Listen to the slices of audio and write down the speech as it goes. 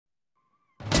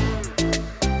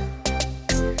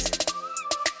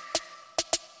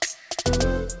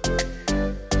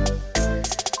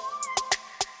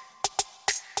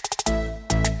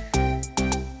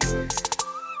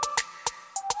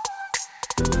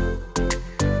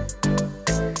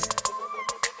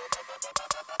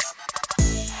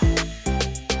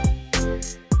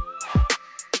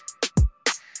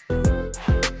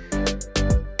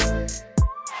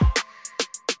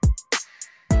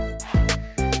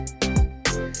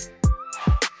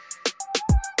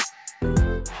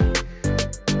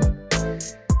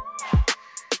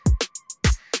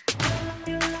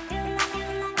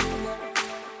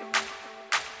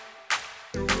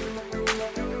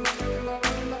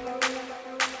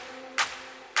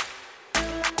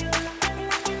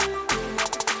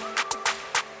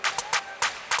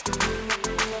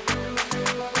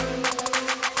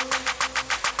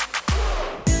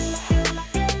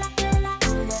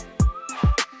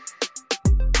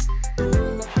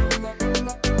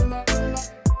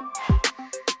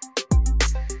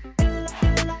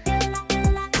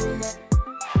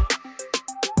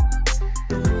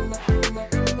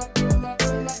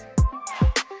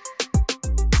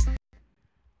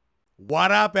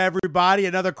What up, everybody?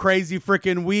 Another crazy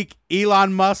freaking week.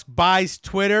 Elon Musk buys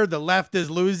Twitter. The left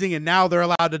is losing, and now they're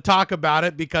allowed to talk about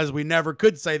it because we never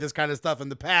could say this kind of stuff in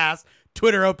the past.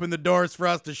 Twitter opened the doors for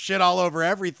us to shit all over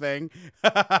everything.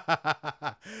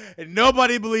 And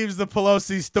nobody believes the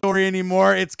Pelosi story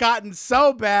anymore. It's gotten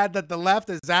so bad that the left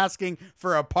is asking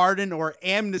for a pardon or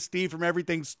amnesty from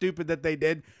everything stupid that they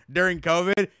did during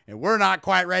COVID. And we're not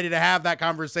quite ready to have that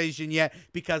conversation yet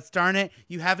because, darn it,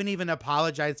 you haven't even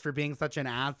apologized for being such an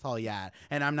asshole yet.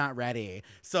 And I'm not ready.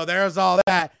 So there's all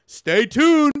that. Stay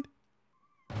tuned.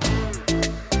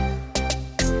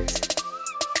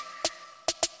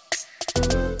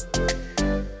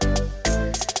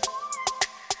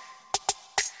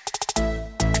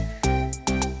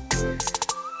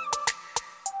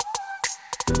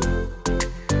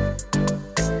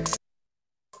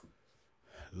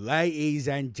 Ladies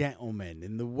and gentlemen,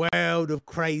 in the world of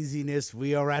craziness,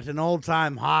 we are at an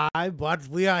all-time high, but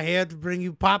we are here to bring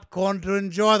you popcorn to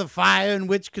enjoy the fire in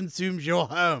which consumes your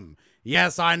home.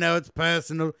 Yes, I know it's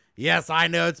personal. Yes, I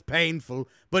know it's painful,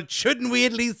 but shouldn't we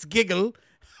at least giggle?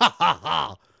 Ha ha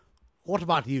ha. What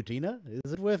about you, Tina?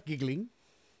 Is it worth giggling?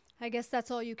 I guess that's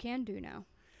all you can do now.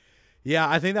 Yeah,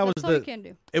 I think that's all you can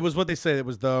do. It was what they said. It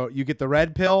was you get the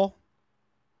red pill.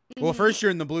 Well, first you're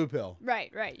in the blue pill.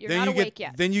 Right. You're not awake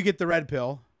yet. Then you get the red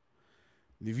pill.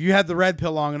 If you had the red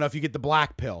pill long enough, you get the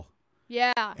black pill.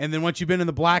 Yeah. And then once you've been in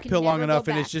the black pill long enough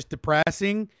and it's just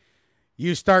depressing,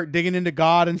 you start digging into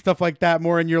God and stuff like that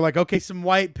more, and you're like, okay, some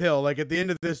white pill. Like at the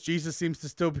end of this, Jesus seems to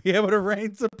still be able to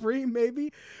reign supreme,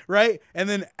 maybe, right? And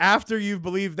then after you've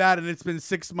believed that and it's been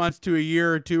 6 months to a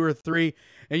year or 2 or 3,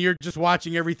 and you're just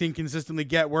watching everything consistently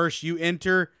get worse, you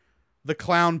enter the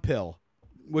clown pill,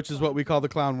 which is what we call the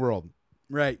clown world,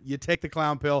 right? You take the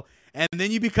clown pill, and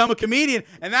then you become a comedian,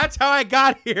 and that's how I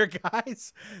got here,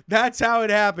 guys. That's how it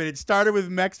happened. It started with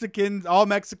Mexicans. All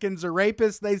Mexicans are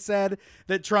rapists, they said,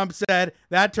 that Trump said.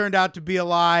 That turned out to be a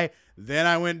lie. Then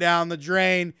I went down the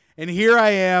drain, and here I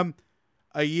am,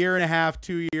 a year and a half,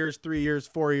 2 years, 3 years,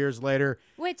 4 years later.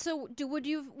 Wait, so would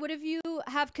you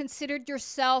have considered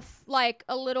yourself like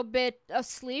a little bit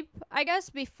asleep, I guess,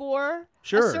 before a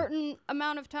certain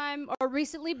amount of time, or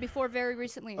before very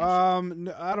recently? I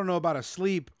don't know about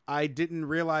asleep. I didn't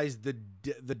realize the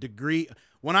degree.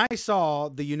 When I saw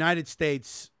the United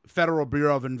States Federal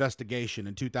Bureau of Investigation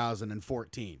in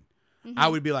 2014, I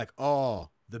would be like, oh,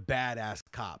 the badass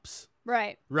cops.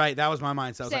 Right. That was my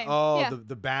mindset. I was Same. like, oh, yeah.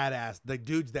 the badass, the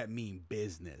dudes that mean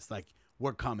business. Like,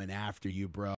 we're coming after you,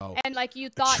 bro. And like you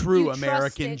thought true you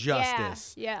American trusted.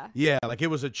 justice. Yeah. Like it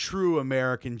was a true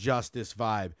American justice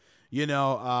vibe. You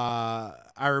know,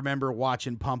 I remember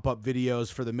watching pump up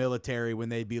videos for the military when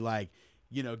they'd be like,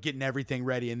 you know, getting everything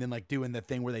ready and then like doing the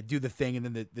thing where they do the thing and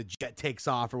then the jet takes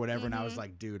off or whatever. And I was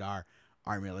like, dude, our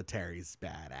military's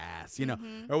badass, you know,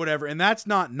 or whatever. And that's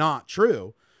not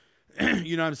true.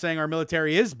 You know what I'm saying? Our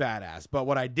military is badass. But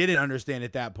what I didn't understand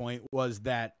at that point was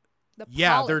that,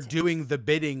 they're doing the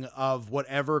bidding of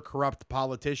whatever corrupt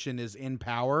politician is in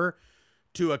power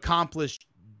to accomplish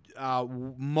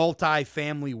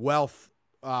multi-family wealth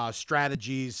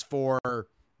strategies for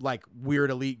like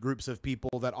weird elite groups of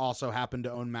people that also happen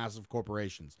to own massive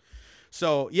corporations.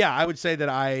 So, yeah, I would say that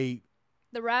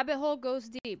the rabbit hole goes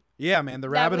deep. Yeah, man, the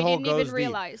rabbit hole goes deep. That we didn't even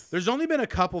realize. There's only been a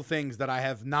couple things that I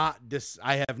have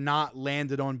not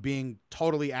landed on being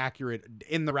totally accurate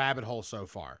in the rabbit hole so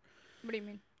far. What do you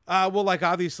mean? Well, like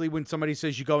obviously when somebody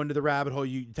says you go into the rabbit hole,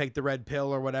 you take the red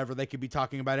pill or whatever, they could be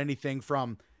talking about anything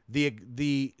from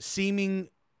the seeming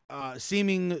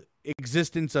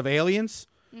existence of aliens.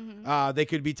 They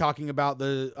could be talking about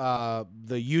the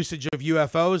usage of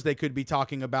UFOs. They could be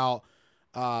talking about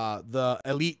the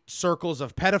elite circles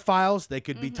of pedophiles. They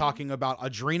could be talking about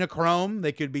adrenochrome.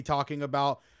 They could be talking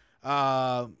about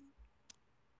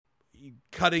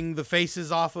cutting the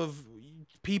faces off of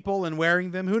people and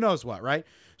wearing them. Who knows what, right?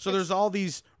 So there's all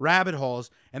these rabbit holes,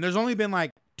 and there's only been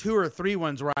like 2 or 3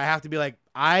 ones where I have to be like,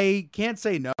 I can't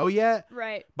say no yet,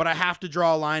 right? But I have to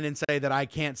draw a line and say that I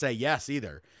can't say yes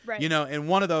either, right? You know, and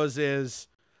one of those is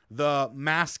the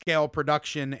mass scale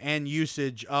production and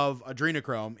usage of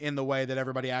adrenochrome in the way that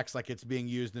everybody acts like it's being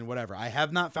used and whatever. I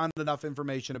have not found enough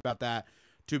information about that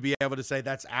to be able to say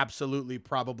that's absolutely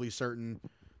probably certain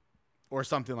or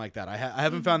something like that. I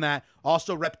haven't found that.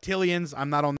 Also, reptilians, I'm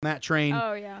not on that train.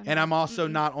 Oh, yeah. And I'm also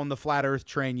not on the flat earth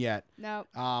train yet. No.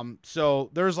 So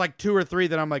there's like 2 or 3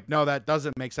 that I'm like, no, that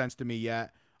doesn't make sense to me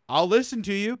yet. I'll listen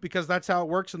to you because that's how it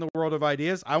works in the world of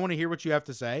ideas. I want to hear what you have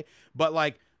to say. But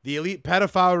like the elite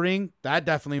pedophile ring, that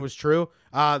definitely was true.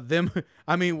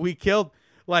 We killed,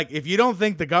 like, if you don't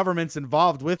think the government's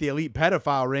involved with the elite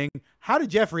pedophile ring, how did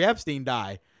Jeffrey Epstein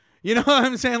die? You know what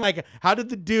I'm saying? Like, how did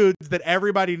the dudes that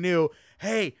everybody knew,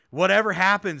 hey, whatever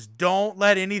happens, don't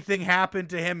let anything happen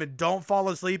to him and don't fall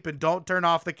asleep and don't turn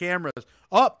off the cameras.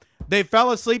 Oh, they fell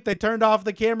asleep, they turned off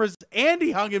the cameras, and he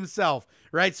hung himself,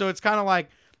 right? So it's kind of like,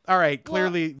 all right,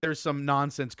 clearly there's some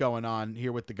nonsense going on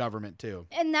here with the government too.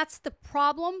 And that's the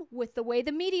problem with the way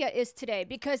the media is today,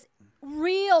 because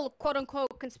real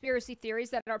quote-unquote conspiracy theories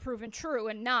that are proven true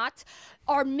and not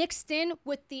are mixed in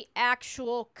with the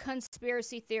actual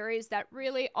conspiracy theories that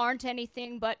really aren't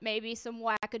anything but maybe some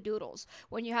wackadoodles.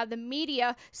 When you have the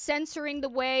media censoring the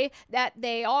way that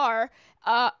they are,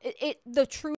 the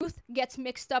truth gets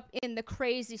mixed up in the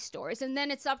crazy stories, and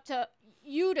then it's up to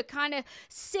you to kind of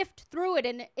sift through it,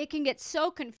 and it can get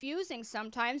so confusing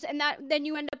sometimes, and then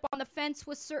you end up on the fence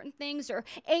with certain things, or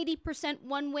 80%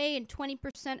 one way and 20%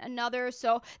 another.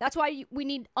 So that's why we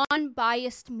need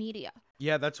unbiased media.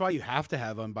 Yeah, that's why you have to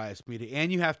have unbiased media,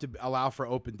 and you have to allow for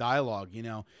open dialogue, you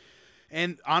know.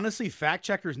 And honestly, fact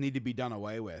checkers need to be done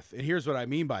away with. And here's what I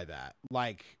mean by that.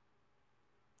 Like,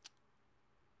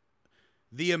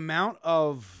 the amount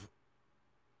of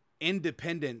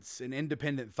independence and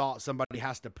independent thought somebody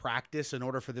has to practice in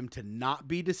order for them to not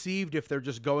be deceived if they're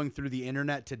just going through the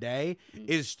internet today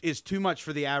is too much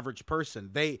for the average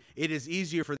person. It is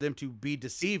easier for them to be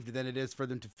deceived than it is for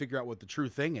them to figure out what the true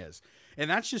thing is. And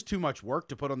that's just too much work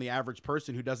to put on the average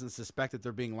person who doesn't suspect that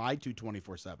they're being lied to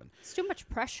 24/7. It's too much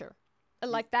pressure.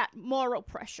 Like that moral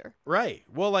pressure. Right.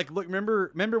 Well, like, look,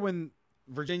 remember when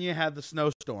Virginia had the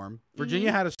snowstorm?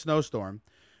 Virginia had a snowstorm.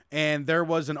 And there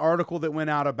was an article that went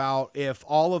out about if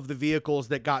all of the vehicles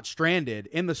that got stranded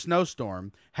in the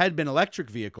snowstorm had been electric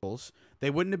vehicles, they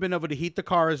wouldn't have been able to heat the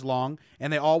car as long,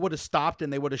 and they all would have stopped,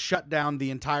 and they would have shut down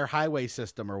the entire highway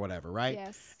system or whatever, right?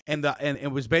 Yes. And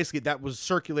it was basically, that was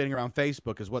circulating around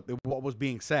Facebook is what was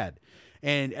being said.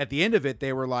 And at the end of it,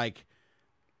 they were like,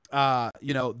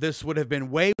 this would have been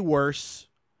way worse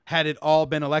had it all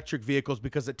been electric vehicles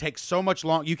because it takes so much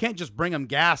long. You can't just bring them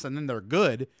gas and then they're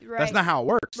good. Right. That's not how it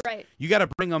works. Right. You got to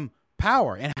bring them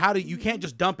power. And you can't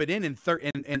just dump it in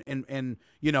 7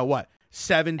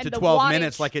 to 12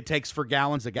 minutes like it takes for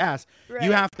gallons of gas. Right.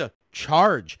 You have to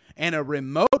charge. And a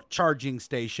remote charging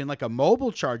station, like a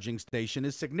mobile charging station,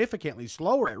 is significantly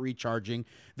slower at recharging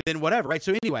than whatever, right?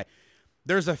 So anyway,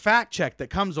 there's a fact check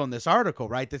that comes on this article,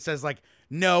 right, that says, like,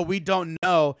 no, we don't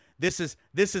know. This is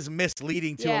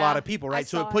misleading to a lot of people, right?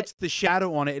 So it puts the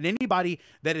shadow on it. And anybody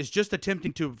that is just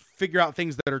attempting to figure out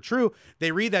things that are true,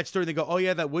 they read that story and they go, oh,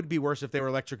 yeah, that would be worse if they were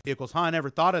electric vehicles. I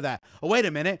never thought of that. Oh, wait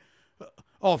a minute.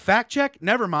 Oh, fact check?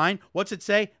 Never mind. What's it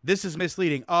say? This is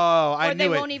misleading. Oh, I knew it.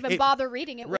 Or they won't even bother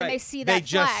reading it when they see that They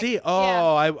just see it.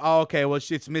 Oh, okay. Well,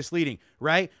 it's misleading,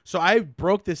 right? So I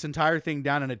broke this entire thing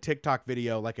down in a TikTok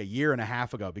video like a year and a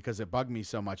half ago because it bugged me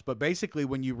so much. But basically,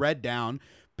 when you read down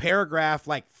paragraph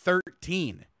like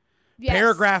 13,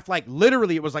 paragraph like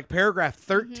literally it was like paragraph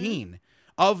 13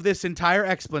 of this entire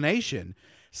explanation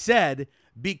said,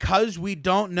 because we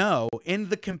don't know in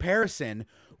the comparison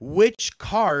which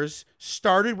cars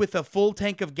started with a full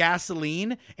tank of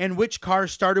gasoline and which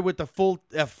cars started with a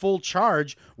full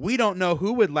charge, we don't know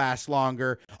who would last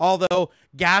longer, although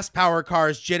gas power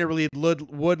cars generally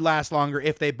would last longer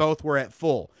if they both were at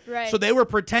full. Right. So they were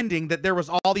pretending that there was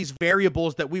all these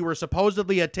variables that we were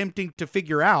supposedly attempting to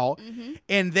figure out,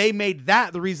 and they made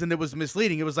that the reason it was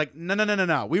misleading. It was like,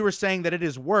 no. We were saying that it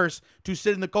is worse to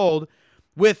sit in the cold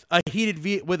with an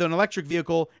electric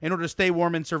vehicle in order to stay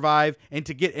warm and survive and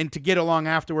to get along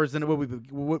afterwards than it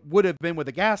would have been with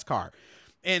a gas car.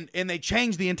 And they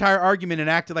changed the entire argument and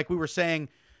acted like we were saying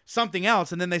something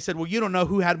else. And then they said, well, you don't know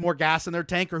who had more gas in their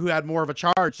tank or who had more of a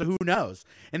charge. So who knows?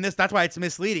 And that's why it's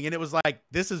misleading. And it was like,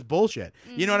 this is bullshit.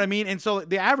 You know what I mean? And so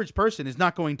the average person is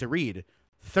not going to read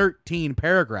 13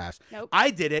 paragraphs. Nope.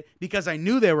 I did it because I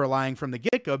knew they were lying from the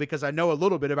get-go, because I know a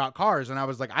little bit about cars. And I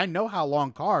was like, I know how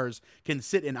long cars can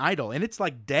sit in idle. And it's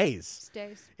like days.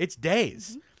 It's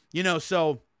days.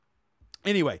 So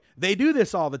anyway, they do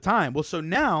this all the time. Well, so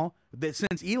now that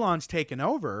since Elon's taken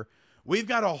over, we've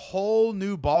got a whole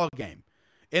new ball game.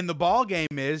 And the ball game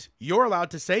is you're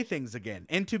allowed to say things again.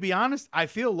 And to be honest, I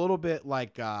feel a little bit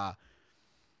like gun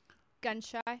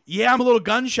shy. Yeah, I'm a little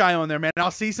gun shy on there, man.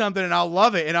 I'll see something and I'll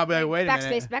love it, and I'll be like, wait a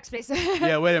minute. Backspace.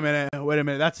 Yeah, wait a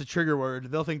minute. That's a trigger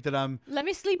word. They'll think that I'm... Let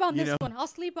me sleep on this one. I'll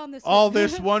sleep on this all one.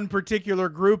 This one particular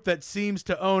group that seems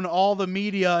to own all the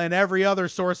media and every other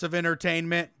source of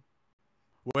entertainment.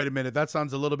 Wait a minute. That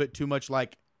sounds a little bit too much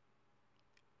like...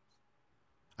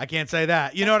 I can't say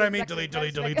that. You know what I mean? Delete.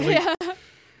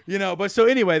 Yeah. But so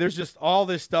anyway, there's just all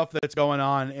this stuff that's going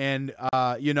on, and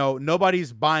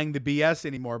nobody's buying the BS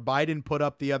anymore. Biden put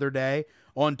up the other day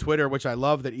on Twitter, which I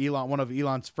love, that one of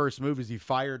Elon's first moves is he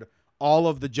fired all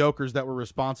of the jokers that were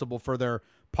responsible for their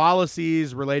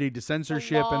policies related to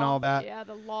censorship and all that. Yeah,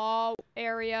 the law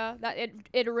area, that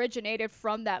it originated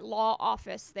from that law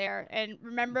office there. And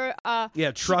remember,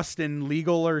 trust in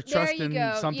legal or trust in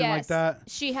something like that.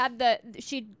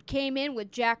 She came in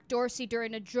with Jack Dorsey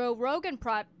during a Joe Rogan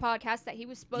podcast that he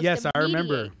was supposed to Yes, I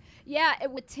remember. Yeah,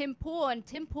 with Tim Pool, and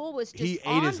Tim Pool was just he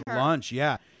ate his her. lunch.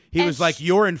 Yeah. He was like,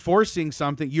 you're enforcing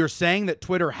something. You're saying that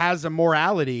Twitter has a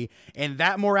morality, and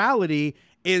that morality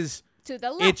is to the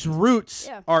left. Its roots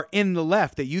are in the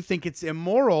left, that you think it's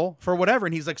immoral for whatever.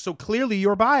 And he's like, so clearly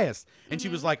you're biased. And she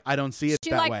was like, I don't see it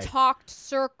that way. She talked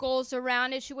circles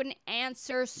around it. She wouldn't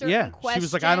answer certain questions. She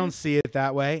was like, I don't see it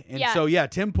that way. And so,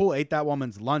 Tim Pool ate that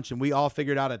woman's lunch, and we all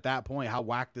figured out at that point how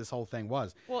whack this whole thing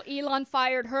was. Well, Elon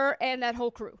fired her and that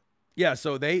whole crew. Yeah,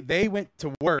 so they went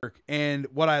to work, and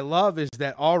what I love is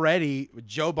that already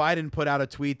Joe Biden put out a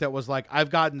tweet that was like, I've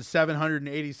gotten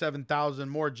 787,000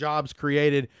 more jobs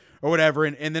created or whatever,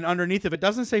 and then underneath of it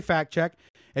doesn't say fact check.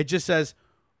 It just says,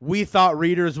 we thought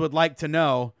readers would like to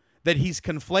know that he's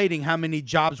conflating how many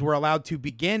jobs were allowed to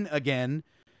begin again,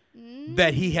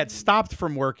 that he had stopped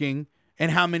from working,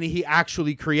 and how many he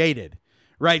actually created.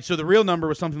 Right, so the real number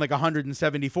was something like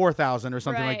 174,000 or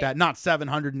something like that, not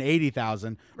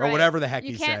 780,000 or whatever the heck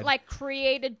he said. You can't like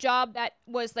create a job that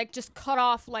was like just cut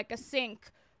off like a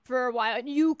sink for a while, and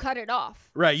you cut it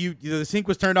off. Right, the sink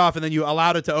was turned off, and then you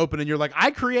allowed it to open, and you're like, I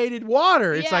created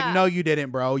water. It's like, no, you didn't,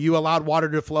 bro. You allowed water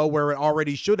to flow where it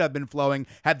already should have been flowing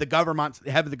had the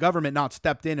government not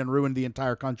stepped in and ruined the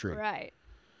entire country. Right.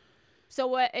 So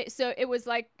what? So it was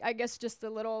like, I guess, just a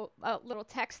little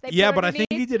text. But I think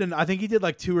he did. I think he did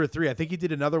like 2 or 3. I think he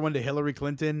did another one to Hillary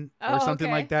Clinton or something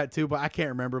like that too. But I can't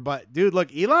remember. But dude,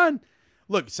 look, Elon.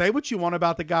 Look, say what you want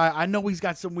about the guy. I know he's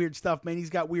got some weird stuff, man. He's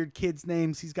got weird kids'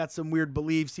 names. He's got some weird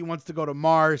beliefs. He wants to go to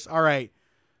Mars. All right,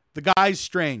 the guy's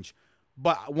strange.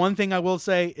 But one thing I will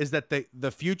say is that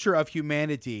the future of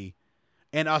humanity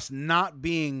and us not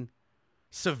being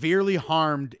severely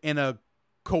harmed in a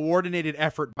coordinated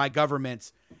effort by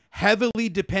governments heavily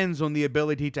depends on the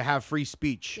ability to have free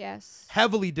speech. Yes.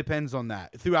 Heavily depends on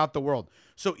that throughout the world.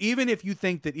 So even if you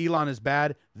think that Elon is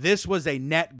bad, this was a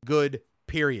net good,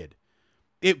 period.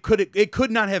 It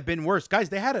could not have been worse. Guys,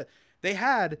 they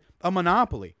had a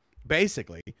monopoly,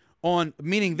 basically, on,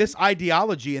 meaning this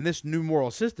ideology and this new moral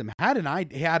system had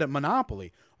a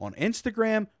monopoly on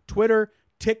Instagram, Twitter,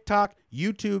 TikTok,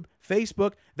 YouTube,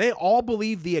 Facebook. They all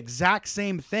believe the exact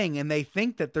same thing, and they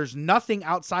think that there's nothing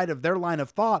outside of their line of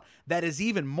thought that is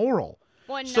even moral.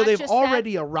 Well, so they've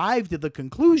already arrived at the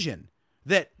conclusion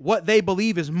that what they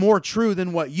believe is more true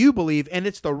than what you believe, and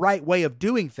it's the right way of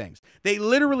doing things. They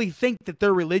literally think that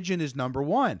their religion is number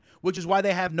one, which is why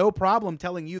they have no problem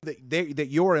telling you that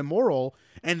you're immoral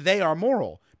and they are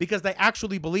moral, because they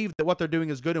actually believe that what they're doing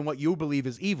is good and what you believe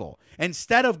is evil.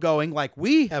 Instead of going like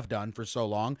we have done for so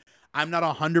long, I'm not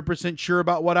 100% sure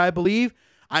about what I believe.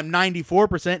 I'm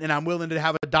 94%, and I'm willing to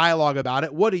have a dialogue about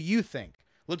it. What do you think?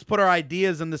 Let's put our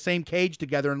ideas in the same cage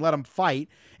together and let them fight,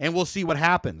 and we'll see what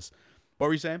happens. What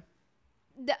were you saying?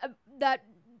 That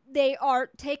they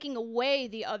are taking away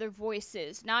the other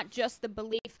voices, not just the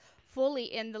belief fully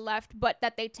in the left, but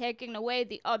that they're taking away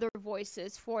the other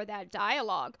voices for that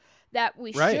dialogue that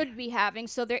we should be having,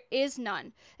 so there is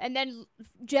none. And then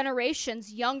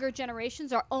younger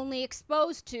generations are only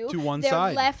exposed to one their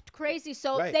side. left crazy,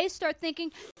 so they start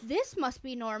thinking, this must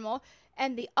be normal.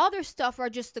 and the other stuff are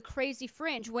just the crazy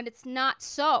fringe when it's not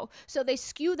so. So they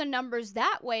skew the numbers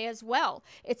that way as well.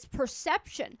 It's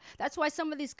perception. That's why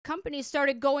some of these companies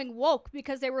started going woke,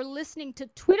 because they were listening to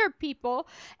Twitter people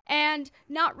and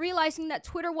not realizing that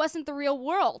Twitter wasn't the real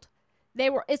world.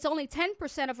 It's only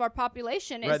 10% of our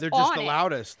population is right. They're just the it.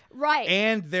 loudest. Right.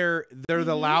 And they're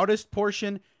the loudest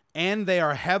portion, and they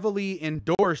are heavily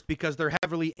endorsed because they're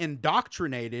heavily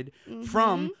indoctrinated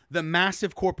from the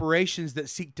massive corporations that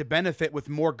seek to benefit with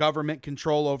more government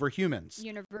control over humans.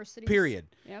 Universities. Period.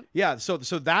 Yep. Yeah, so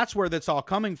that's where that's all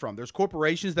coming from. There's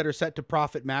corporations that are set to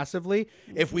profit massively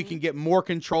if we can get more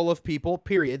control of people,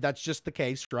 period. That's just the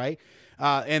case, right?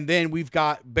 And then we've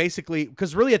got basically,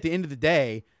 because really at the end of the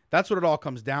day, that's what it all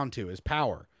comes down to, is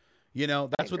power. You know,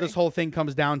 that's what this whole thing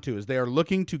comes down to, is they are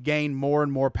looking to gain more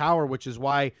and more power, which is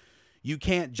why you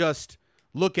can't just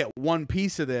look at one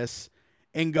piece of this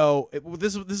and go,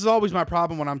 this is always my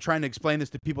problem when I'm trying to explain this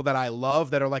to people that I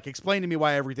love, that are like, explain to me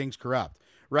why everything's corrupt,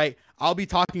 right? I'll be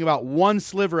talking about one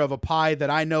sliver of a pie that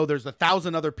I know there's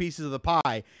 1,000 other pieces of the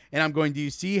pie, and I'm going, do you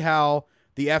see how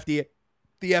the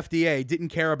FDA didn't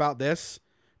care about this?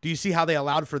 Do you see how they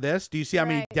allowed for this? Do you see how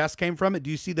many deaths came from it?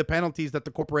 Do you see the penalties that the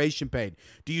corporation paid?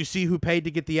 Do you see who paid to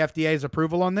get the FDA's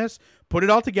approval on this? Put it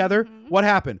all together. What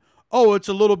happened? Oh, it's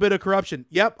a little bit of corruption.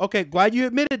 Yep. Okay. Glad you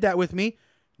admitted that with me.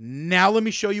 Now let me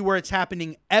show you where it's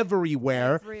happening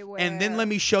everywhere. And then let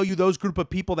me show you those group of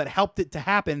people that helped it to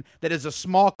happen. That is a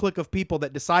small clique of people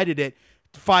that decided it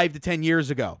 5 to 10 years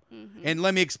ago. And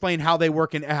let me explain how they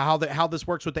work, and how this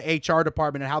works with the HR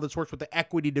department, and how this works with the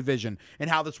equity division, and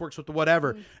how this works with the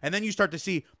whatever. And then you start to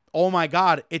see, oh my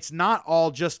God, it's not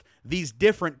all just these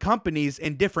different companies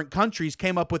in different countries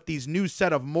came up with these new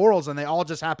set of morals and they all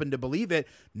just happen to believe it.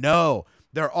 No,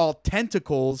 they're all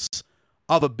tentacles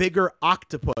of a bigger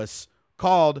octopus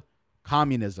called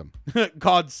communism,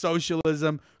 called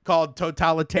socialism, called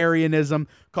totalitarianism,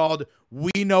 called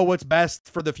we know what's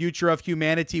best for the future of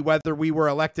humanity, whether we were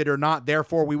elected or not.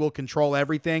 Therefore, we will control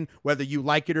everything. Whether you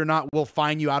like it or not, we'll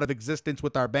fine you out of existence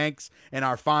with our banks and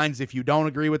our fines if you don't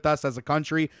agree with us as a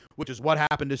country, which is what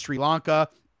happened to Sri Lanka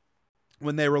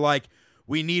when they were like,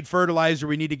 we need fertilizer,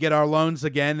 we need to get our loans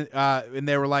again. And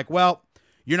they were like, well,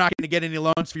 you're not going to get any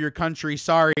loans for your country,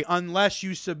 sorry, unless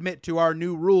you submit to our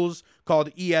new rules called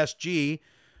ESG,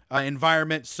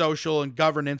 environment, social, and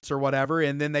governance or whatever.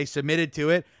 And then they submitted to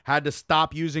it, had to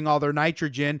stop using all their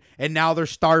nitrogen, and now they're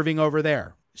starving over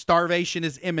there. Starvation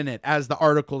is imminent, as the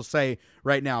articles say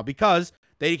right now, because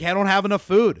they don't have enough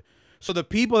food. So the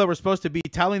people that were supposed to be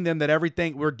telling them that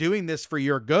everything, we're doing this for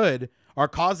your good, are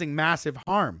causing massive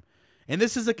harm. And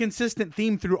this is a consistent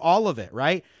theme through all of it,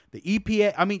 right? The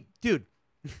EPA, I mean, dude,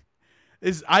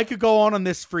 I could go on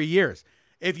this for years.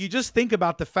 If you just think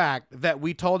about the fact that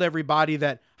we told everybody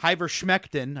that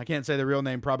ivermectin, I can't say the real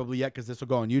name probably yet because this will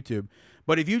go on YouTube,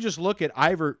 but if you just look at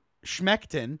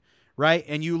ivermectin, right,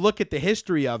 and you look at the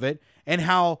history of it and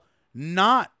how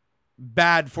not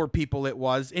bad for people it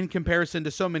was in comparison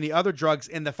to so many other drugs,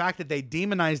 and the fact that they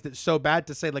demonized it so bad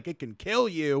to say like it can kill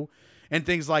you and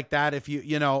things like that if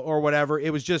you know, or whatever,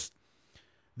 it was just,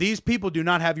 these people do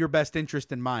not have your best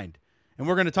interest in mind. And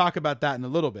we're going to talk about that in a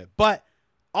little bit. But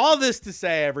all this to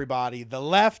say, everybody, the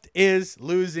left is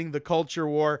losing the culture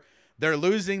war. They're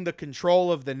losing the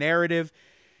control of the narrative.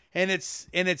 And it's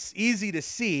easy to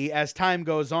see as time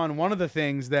goes on. One of the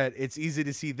things that it's easy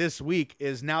to see this week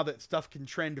is now that stuff can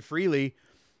trend freely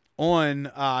on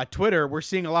Twitter, we're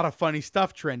seeing a lot of funny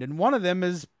stuff trend. And one of them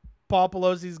is Paul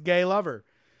Pelosi's gay lover.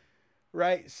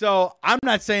 Right? So I'm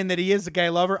not saying that he is a gay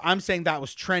lover. I'm saying that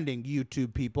was trending,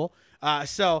 YouTube people.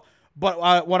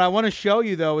 But what I want to show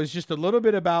you, though, is just a little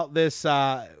bit about this.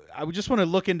 I just want to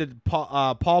look into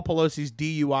Paul Pelosi's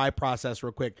DUI process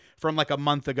real quick from like a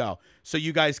month ago so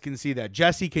you guys can see that.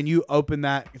 Jesse, can you open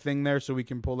that thing there so we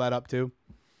can pull that up too?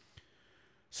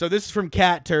 So this is from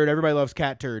Cat Turd. Everybody loves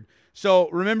Cat Turd. So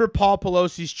remember Paul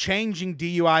Pelosi's changing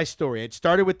DUI story. It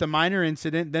started with the minor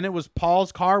incident. Then it was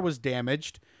Paul's car was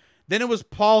damaged. Then it was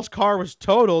Paul's car was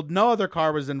totaled. No other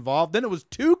car was involved. Then it was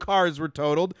 2 cars were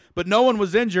totaled, but no one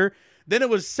was injured. Then it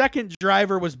was second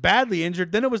driver was badly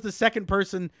injured. Then it was the second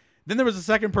person. Then there was a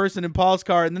second person in Paul's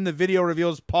car. And then the video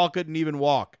reveals Paul couldn't even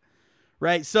walk.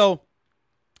 Right. So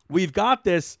we've got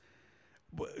this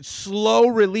slow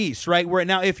release, right? Where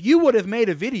now, if you would have made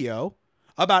a video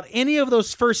about any of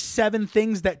those first 7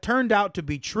 things that turned out to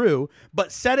be true,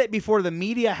 but said it before the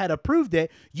media had approved it,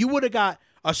 you would have got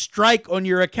a strike on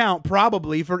your account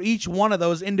probably for each one of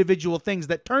those individual things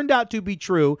that turned out to be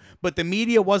true, but the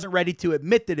media wasn't ready to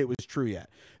admit that it was true yet.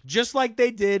 Just like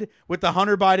they did with the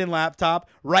Hunter Biden laptop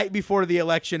right before the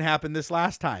election happened this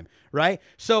last time, right?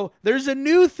 So there's a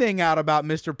new thing out about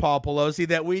Mr. Paul Pelosi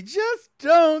that we just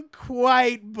don't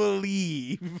quite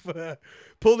believe.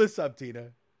 Pull this up,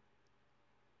 Tina.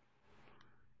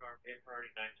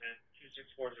 Priority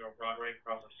 910 2640 Broadway,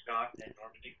 across of Scott and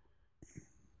Normandy.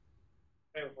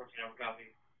 I have a 14-hour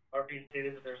copy. RP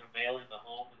stated that there's a male in the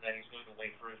home and that he's going to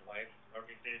wait for his wife.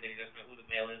 RP stated that he doesn't know who the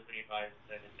male is, but he advised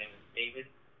that his name is David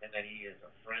and that he is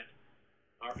a friend.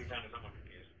 RP sound is somewhat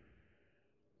confused.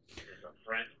 He is a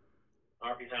friend.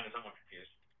 RP sound is somewhat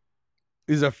confused.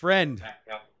 He's a friend.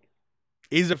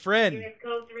 He's a friend.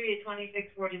 Code 3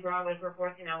 2640 Broadway for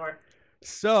 14-hour.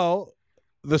 So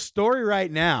the story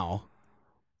right now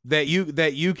that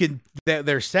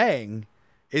they're saying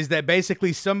is that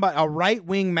basically a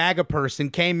right-wing MAGA person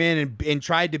came in and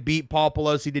tried to beat Paul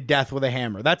Pelosi to death with a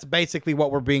hammer. That's basically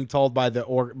what we're being told by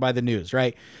the news,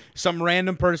 right? Some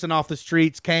random person off the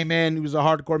streets came in, who was a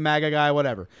hardcore MAGA guy,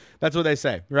 whatever. That's what they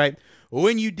say, right?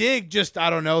 When you dig just,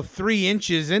 3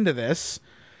 inches into this,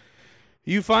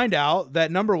 you find out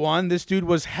that, number one, this dude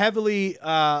was heavily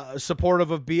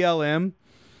supportive of BLM,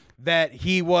 that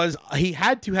he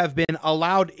had to have been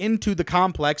allowed into the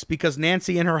complex because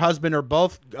Nancy and her husband are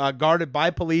both guarded by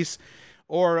police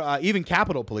or even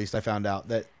Capitol Police. I found out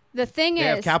that the thing they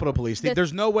have Capitol Police.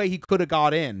 There's no way he could have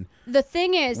got in. The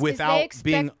thing is without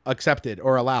being accepted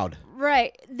or allowed.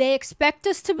 Right. They expect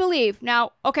us to believe.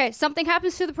 Now, okay, something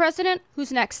happens to the president.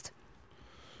 Who's next?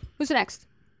 Who's next?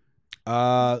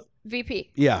 VP.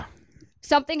 Yeah.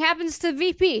 Something happens to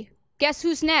VP. Guess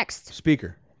who's next?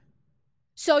 Speaker.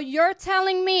 So you're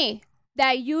telling me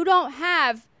that you don't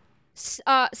have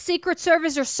Secret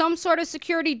Service or some sort of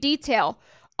security detail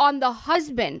on the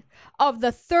husband of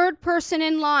the third person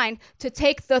in line to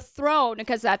take the throne,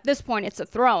 because at this point it's a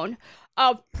throne,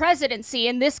 of presidency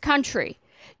in this country.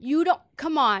 You don't,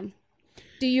 come on.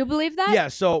 Do you believe that? Yeah,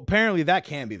 so apparently that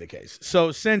can be the case.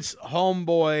 So since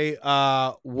Homeboy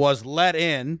was let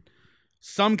in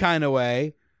some kind of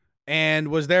way, and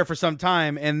was there for some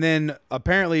time, and then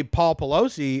apparently Paul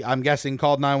Pelosi, I'm guessing,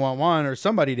 called 911, or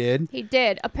somebody did. He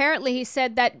did. Apparently he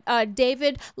said that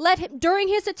David during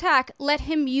his attack, let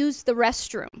him use the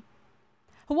restroom.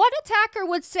 What attacker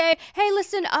would say, hey,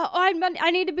 listen,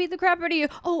 I need to beat the crap out of you.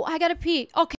 Oh, I got to pee.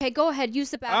 Okay, go ahead.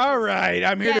 Use the bathroom. All right.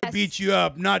 I'm here to beat you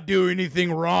up, not do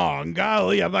anything wrong.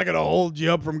 Golly, I'm not going to hold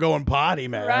you up from going potty,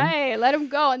 man. Right. Let him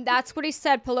go. And that's what he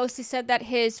said. Pelosi said that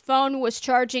his phone was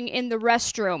charging in the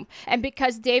restroom. And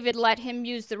because David let him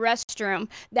use the restroom,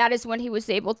 that is when he was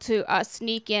able to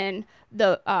sneak in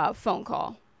the phone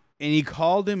call. And he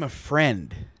called him a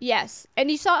friend. Yes. And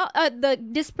you saw the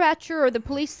dispatcher or the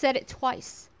police said it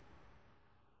twice.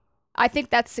 I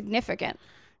think that's significant.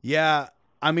 Yeah.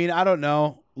 I mean, I don't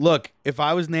know. Look, if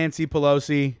I was Nancy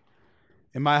Pelosi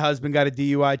and my husband got a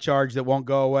DUI charge that won't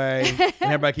go away and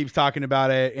everybody keeps talking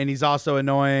about it, and he's also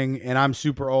annoying, and I'm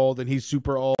super old and he's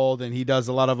super old and he does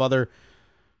a lot of other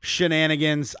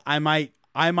shenanigans, I might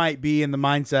be in the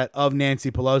mindset of Nancy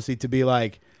Pelosi to be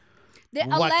like,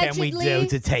 what can we do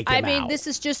to take him out? I mean, this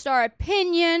is just our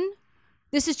opinion.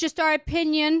 This is just our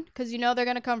opinion, because they're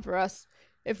going to come for us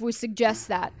if we suggest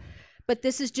that. But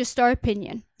this is just our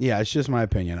opinion. Yeah, it's just my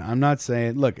opinion. I'm not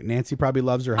saying, look, Nancy probably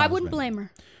loves her husband. I wouldn't blame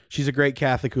her. She's a great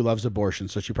Catholic who loves abortion,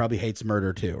 so she probably hates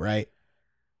murder too, right?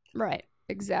 Right,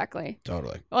 exactly.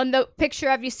 Totally. On the picture,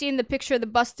 have you seen the picture of the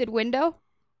busted window?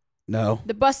 No.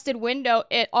 The busted window,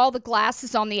 all the glass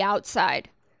is on the outside.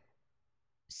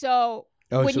 So...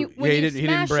 he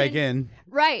didn't break in.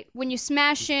 Right. When you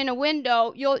smash in a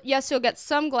window, you'll get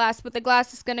some glass, but the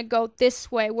glass is going to go this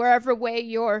way, wherever way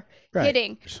you're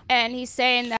hitting. And he's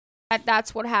saying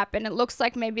that's what happened. It looks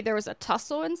like maybe there was a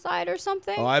tussle inside or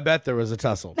something. Oh, I bet there was a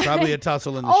tussle. Probably a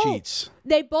tussle in the sheets.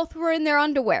 They both were in their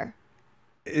underwear.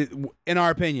 In our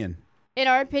opinion. In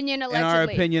our opinion, allegedly. In our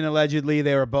opinion, allegedly,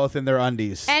 they were both in their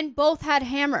undies. And both had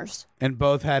hammers.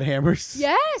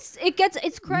 Yes,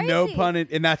 it's crazy. No pun,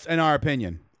 and that's in our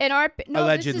opinion.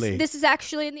 Allegedly. This is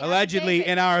actually in the allegedly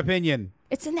affidavit. In our opinion.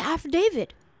 It's in the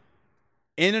affidavit.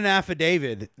 In an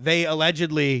affidavit, they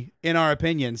allegedly, in our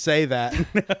opinion, say that.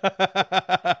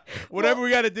 Whatever we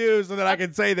got to do so that I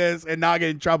can say this and not get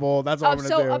in trouble. That's all I'm going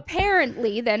to do. So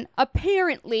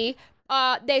apparently,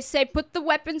 they say, put the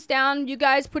weapons down. You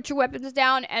guys put your weapons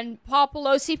down. And Paul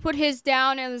Pelosi put his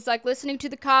down and was like listening to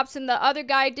the cops. And the other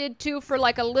guy did too for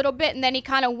like a little bit. And then he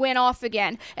kind of went off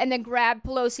again and then grabbed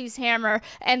Pelosi's hammer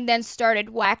and then started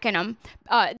whacking him.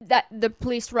 That the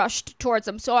police rushed towards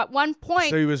him. So at one point.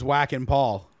 So he was whacking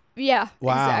Paul. Yeah,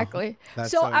 Wow. exactly.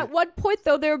 That's So so- at one point,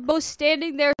 though, they were both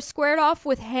standing there squared off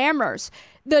with hammers.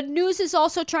 The news is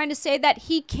also trying to say that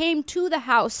he came to the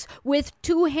house with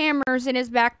 2 hammers in his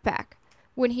backpack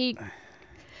when he...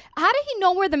 How did he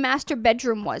know where the master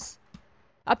bedroom was?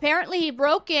 Apparently, he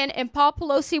broke in and Paul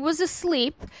Pelosi was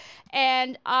asleep,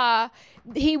 and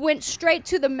he went straight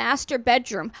to the master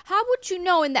bedroom. How would you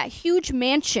know in that huge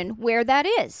mansion where that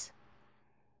is?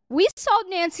 We saw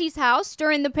Nancy's house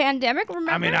during the pandemic,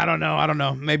 remember? I mean, I don't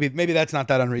know. Maybe that's not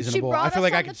that unreasonable. brought I feel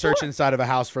us like I on could the search tour. inside of a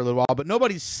house for a little while, but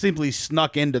nobody simply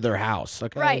snuck into their house.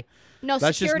 Okay, Right. No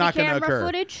That's just security not gonna camera occur.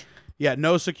 footage. Yeah,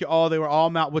 no secure. Oh, they were all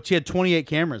Well, she had 28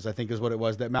 cameras, I think, is what it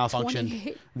was that malfunctioned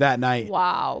 28? that night.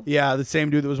 Wow. Yeah, the same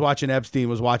dude that was watching Epstein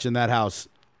was watching that house.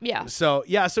 Yeah. So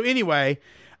anyway,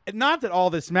 not that all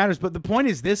this matters, but the point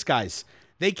is this, guys.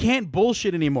 They can't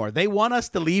bullshit anymore. They want us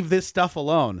to leave this stuff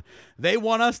alone. They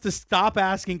want us to stop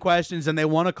asking questions, and they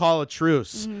want to call a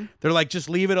truce. They're like, just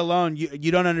leave it alone.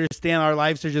 You don't understand. Our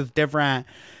lives are just different.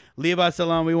 Leave us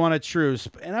alone. We want a truce.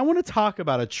 And I want to talk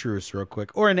about a truce real quick,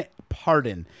 or an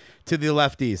pardon to the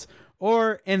lefties,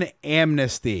 or an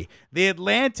amnesty. The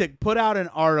Atlantic put out an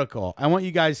article. I want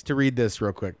you guys to read this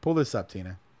real quick. Pull this up,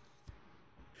 Tina.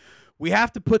 We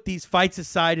have to put these fights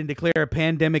aside and declare a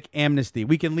pandemic amnesty.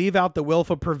 We can leave out the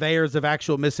willful purveyors of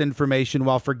actual misinformation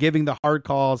while forgiving the hard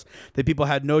calls that people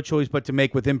had no choice but to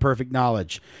make with imperfect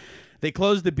knowledge. They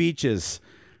closed the beaches.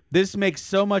 This makes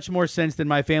so much more sense than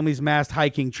my family's mass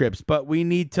hiking trips, but we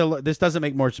need to... This doesn't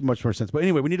make much more sense. But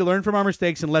anyway, we need to learn from our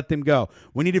mistakes and let them go.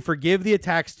 We need to forgive the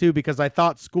attacks too, because I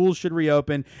thought schools should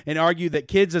reopen, and argue that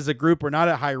kids as a group were not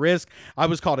at high risk. I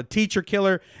was called a teacher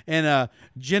killer and a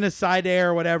genocide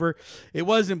or whatever. It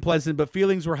wasn't pleasant, but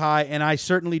feelings were high, and I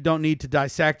certainly don't need to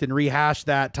dissect and rehash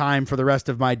that time for the rest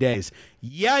of my days.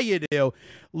 Yeah, you do.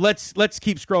 Let's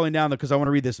keep scrolling down, though, because I want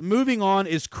to read this. Moving on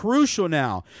is crucial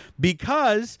now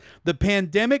because the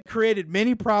pandemic created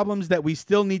many problems that we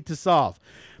still need to solve.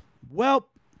 Well,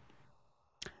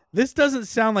 this doesn't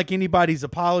sound like anybody's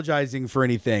apologizing for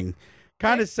anything.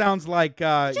 Kind of sounds like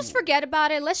Just forget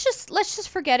about it. Let's just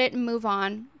forget it and move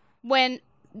on. When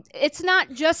it's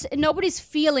not just nobody's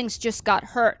feelings just got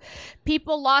hurt.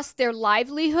 People lost their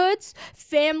livelihoods.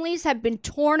 Families have been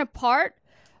torn apart.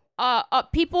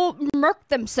 People murked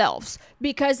themselves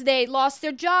because they lost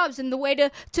their jobs and the way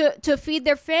to feed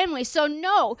their family. So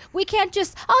no, we can't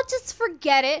just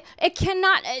forget it. It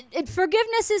cannot.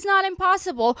 Forgiveness is not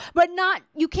impossible, but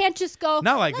you can't just go.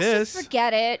 Not like Let's this. Just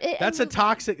forget it. That's a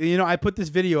toxic. I put this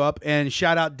video up, and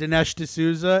shout out Dinesh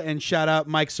D'Souza and shout out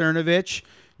Mike Cernovich.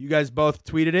 You guys both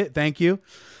tweeted it. Thank you.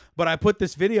 But I put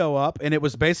this video up, and it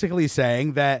was basically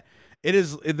saying that it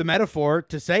is the metaphor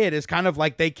to say it is kind of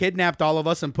like they kidnapped all of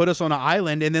us and put us on an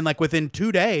island. And then like within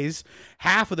 2 days,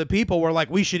 half of the people were like,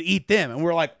 we should eat them. And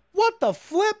we're like, what the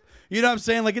flip? You know what I'm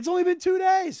saying? Like, it's only been 2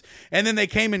 days. And then they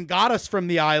came and got us from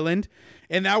the island.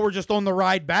 And now we're just on the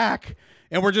ride back.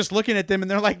 And we're just looking at them and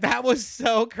they're like, that was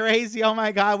so crazy. Oh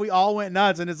my God, we all went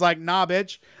nuts. And it's like, nah,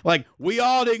 bitch. Like, we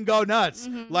all didn't go nuts.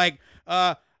 Like,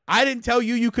 I didn't tell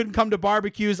you couldn't come to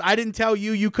barbecues. I didn't tell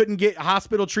you couldn't get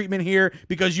hospital treatment here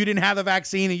because you didn't have the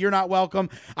vaccine and you're not welcome.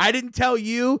 I didn't tell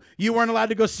you weren't allowed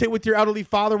to go sit with your elderly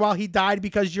father while he died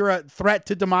because you're a threat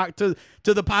to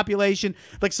the population.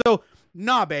 Like, so,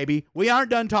 nah, baby, we aren't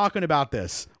done talking about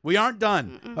this. We aren't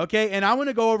done. Okay. And I want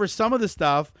to go over some of the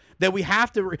stuff that we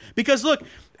have to, because look,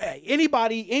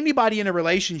 anybody in a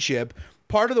relationship,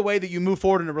 part of the way that you move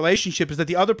forward in a relationship is that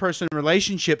the other person in a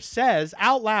relationship says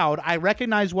out loud, I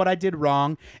recognize what I did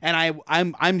wrong, and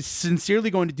I'm sincerely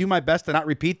going to do my best to not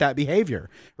repeat that behavior,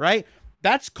 right?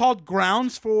 That's called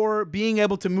grounds for being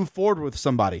able to move forward with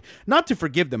somebody. Not to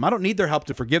forgive them. I don't need their help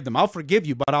to forgive them. I'll forgive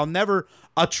you, but I'll never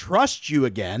trust you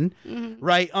again,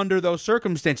 right, under those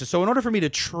circumstances. So in order for me to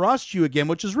trust you again,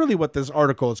 which is really what this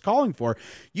article is calling for,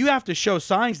 you have to show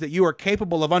signs that you are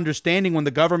capable of understanding when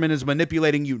the government is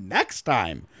manipulating you next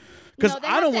time. Because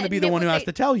I don't want to be the one who has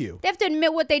to tell you. They have to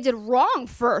admit what they did wrong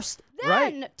first.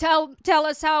 Then tell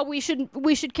us how we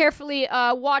should carefully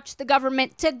watch the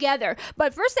government together.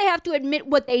 But first they have to admit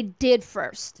what they did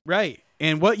first. Right.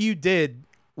 And what you did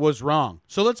was wrong.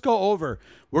 So let's go over.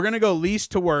 We're going to go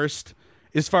least to worst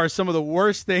as far as some of the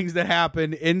worst things that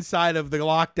happened inside of the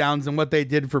lockdowns and what they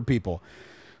did for people.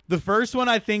 The first one,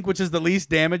 I think, which is the least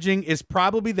damaging, is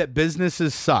probably that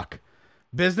businesses suck.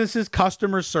 Businesses,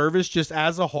 customer service, just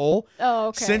as a whole,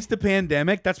 since the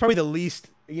pandemic, that's probably the least,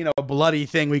 bloody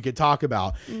thing we could talk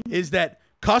about, is that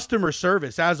customer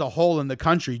service as a whole in the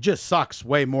country just sucks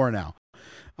way more now.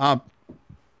 I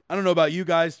don't know about you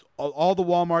guys. All the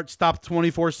Walmart stopped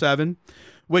 24/7.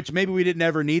 which maybe we didn't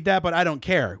ever need that, but I don't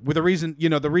care. With the reason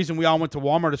we all went to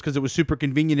Walmart is because it was super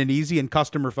convenient and easy and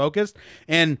customer focused.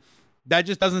 And that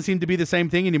just doesn't seem to be the same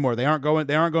thing anymore. They aren't going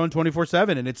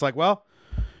 24/7. And it's like, well,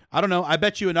 I don't know. I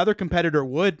bet you another competitor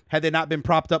would, had they not been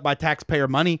propped up by taxpayer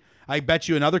money. I bet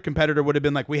you another competitor would have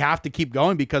been like, we have to keep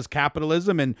going because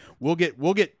capitalism, and we'll get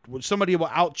somebody will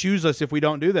out-choose us if we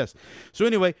don't do this. So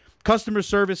anyway, customer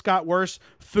service got worse.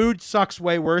 Food sucks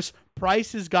way worse.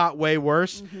 Prices got way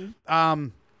worse.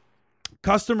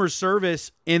 Customer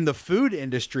service in the food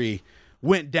industry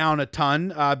went down a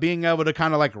ton. Being able to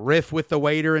kind of like riff with the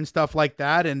waiter and stuff like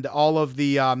that, and all of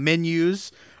the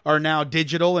menus are now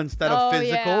digital instead of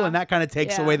physical, and that kind of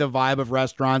takes away the vibe of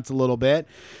restaurants a little bit.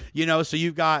 So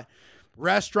you've got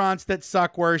restaurants that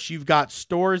suck worse. You've got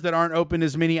stores that aren't open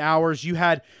as many hours. You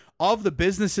had, of the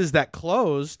businesses that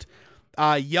closed,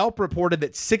 Yelp reported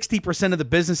that 60% of the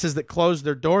businesses that closed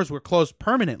their doors were closed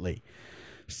permanently.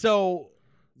 So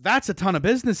that's a ton of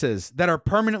businesses that are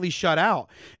permanently shut out.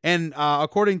 And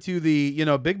according to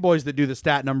the big boys that do the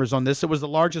stat numbers on this, it was the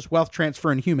largest wealth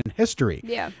transfer in human history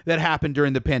that happened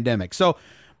during the pandemic. So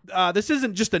this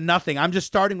isn't just a nothing. I'm just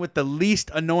starting with the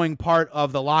least annoying part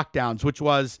of the lockdowns, which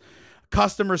was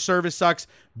customer service sucks,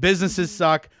 businesses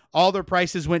suck, all their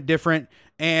prices went different,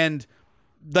 and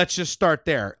let's just start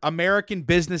there. American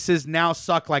businesses now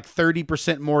suck like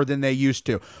 30% more than they used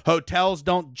to. Hotels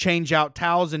don't change out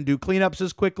towels and do cleanups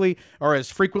as quickly or as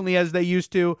frequently as they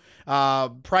used to.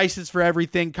 Prices for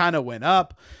everything kind of went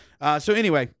up. So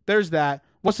anyway, there's that.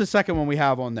 What's the second one we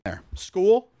have on there?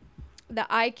 School? The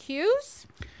IQs?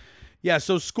 Yeah,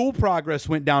 so school progress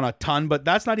went down a ton, but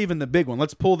that's not even the big one.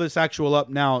 Let's pull this actual up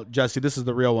now, Jesse. This is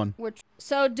the real one.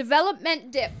 So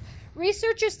development dip.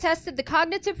 Researchers tested the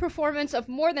cognitive performance of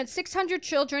more than 600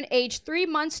 children aged 3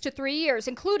 months to 3 years,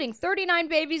 including 39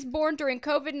 babies born during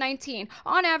COVID-19.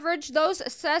 On average, those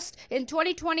assessed in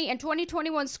 2020 and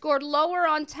 2021 scored lower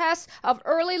on tests of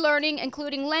early learning,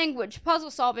 including language, puzzle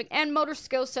solving, and motor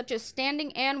skills such as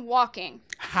standing and walking.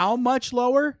 How much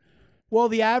lower? Well,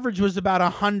 the average was about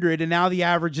 100, and now the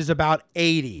average is about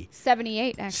 80.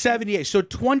 78, actually. 78. So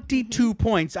 22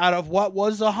 points out of what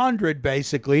was 100,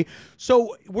 basically.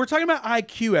 So we're talking about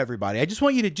IQ, everybody. I just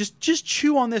want you to just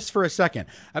chew on this for a second.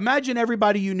 Imagine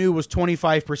everybody you knew was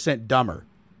 25% dumber.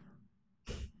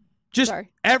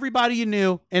 Everybody you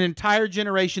knew, an entire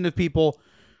generation of people,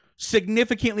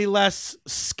 significantly less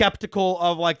skeptical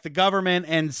of like the government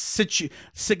and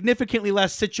significantly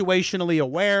less situationally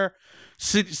aware,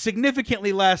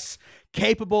 significantly less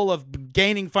capable of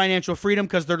gaining financial freedom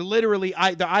because they're literally,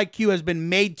 the IQ has been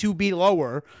made to be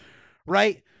lower,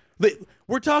 right?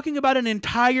 We're talking about an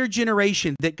entire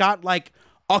generation that got like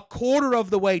a quarter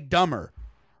of the way dumber.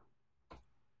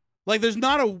 Like there's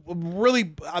not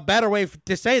a better way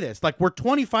to say this. Like we're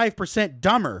 25%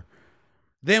 dumber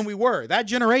than we were, that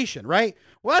generation, right?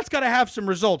 Well, that's got to have some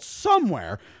results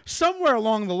somewhere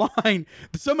along the line.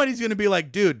 Somebody's going to be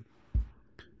like, dude,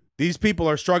 these people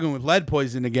are struggling with lead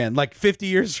poisoning again. Like 50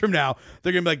 years from now,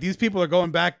 they're going to be like, these people are going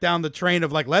back down the train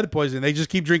of like lead poisoning. They just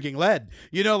keep drinking lead.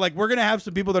 Like we're going to have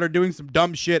some people that are doing some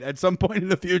dumb shit at some point in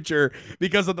the future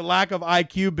because of the lack of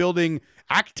IQ building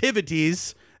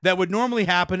activities that would normally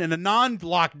happen in a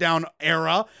non-lockdown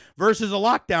era versus a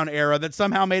lockdown era that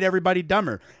somehow made everybody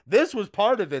dumber. This was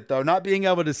part of it, though. Not being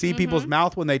able to see people's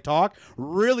mouth when they talk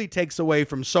really takes away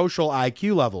from social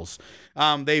IQ levels.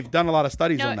 They've done a lot of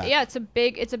studies on that. Yeah, it's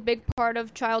a big part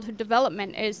of childhood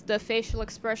development is the facial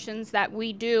expressions that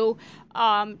we do.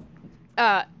 Nonverbal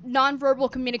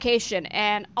communication,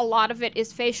 and a lot of it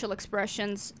is facial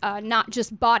expressions, not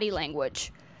just body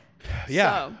language.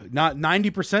 Yeah, so. Not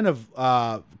 90%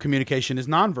 of communication is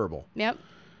nonverbal. Yep.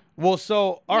 Well,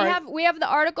 so all right. We have the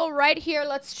article right here.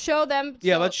 Let's show them.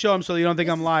 Yeah, let's show them so you don't think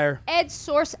I'm a liar.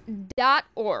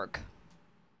 edsource.org. Can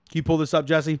you pull this up,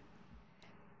 Jesse?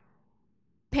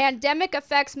 Pandemic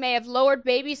effects may have lowered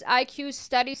babies' IQ,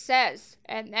 study says.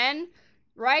 And then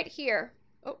right here.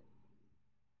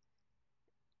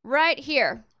 Right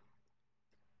here.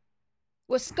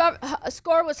 A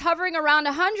score was hovering around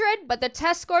 100, but the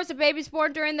test scores of babies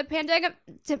born during the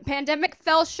pandemic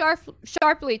fell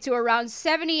sharply to around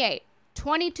 78,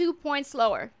 22 points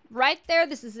lower. Right there,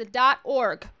 this is the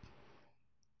 .org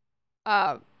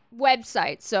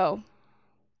website, so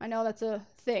I know that's a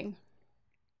thing.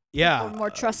 Yeah, we're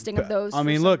more trusting of those. I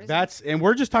mean, look, and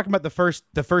we're just talking about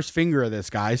the first finger of this,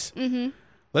 guys. Mm-hmm.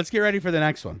 Let's get ready for the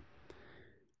next one.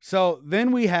 So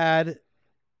then we had.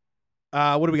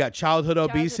 What do we got? Childhood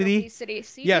obesity.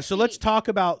 Yeah, so let's talk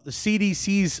about the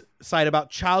CDC's side about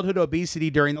childhood obesity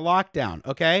during the lockdown,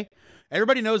 okay?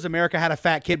 Everybody knows America had a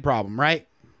fat kid problem, right?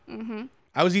 Mm-hmm.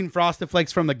 I was eating Frosted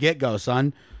Flakes from the get-go,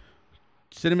 son.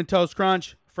 Cinnamon Toast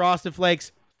Crunch, Frosted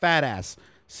Flakes, fat ass.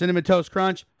 Cinnamon Toast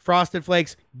Crunch, Frosted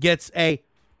Flakes gets a,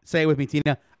 say it with me,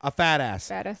 Tina, a fat ass.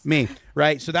 Fat ass. Me,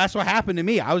 right? So that's what happened to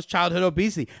me. I was childhood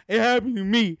obesity. It happened to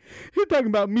me. You're talking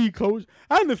about me, Coach.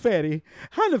 I'm the fatty.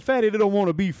 I'm the fatty that don't want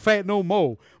to be fat no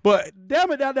more. But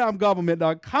damn it, that damn government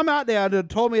dog come out there and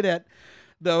told me that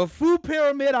the food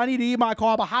pyramid, I need to eat my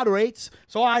carbohydrates.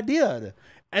 So I did.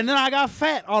 And then I got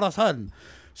fat all of a sudden.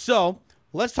 So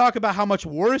let's talk about how much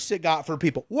worse it got for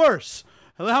people. Worse.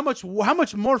 How much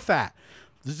more fat?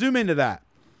 Zoom into that.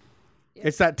 Yes.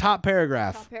 It's that top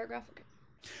paragraph. Top paragraph. Okay.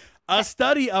 A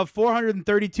study of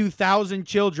 432,000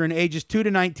 children ages 2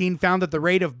 to 19 found that the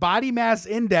rate of body mass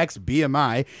index,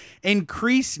 BMI,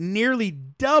 increased nearly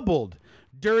doubled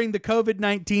during the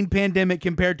COVID-19 pandemic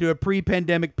compared to a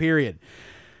pre-pandemic period.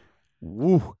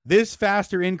 Woo. This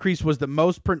faster increase was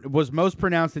most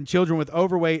pronounced in children with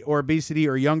overweight or obesity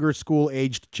or younger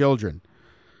school-aged children.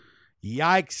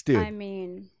 Yikes, dude. I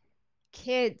mean,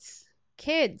 kids.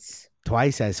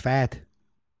 Twice as fat.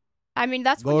 I mean,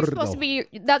 that's when you're supposed to be.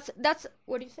 That's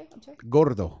what do you say? I'm sorry.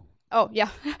 Gordo. Oh, yeah.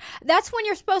 That's when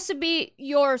you're supposed to be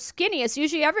your skinniest.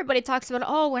 Usually everybody talks about,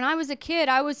 oh, when I was a kid,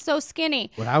 I was so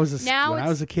skinny. When I was a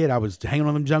kid, I was hanging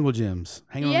on them jungle gyms,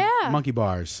 hanging on monkey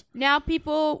bars. Now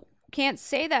people can't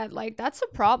say that. Like, that's a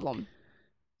problem.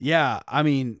 Yeah, I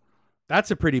mean,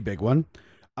 that's a pretty big one.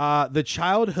 The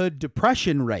childhood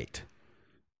depression rate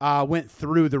went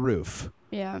through the roof.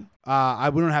 Yeah.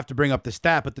 We don't have to bring up the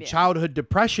stat, but the childhood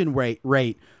depression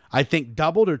rate, I think,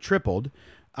 doubled or tripled.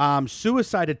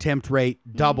 Suicide attempt rate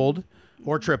doubled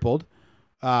or tripled,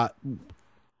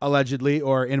 allegedly,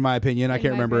 or in my opinion. I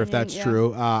can't remember if that's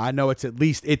true. I know it's at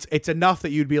least, it's enough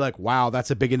that you'd be like, wow, that's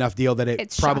a big enough deal that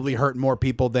it's probably hurt more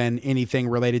people than anything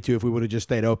related to if we would have just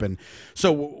stayed open.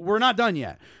 So we're not done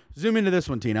yet. Zoom into this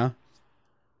one, Tina.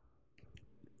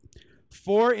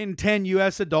 4 in 10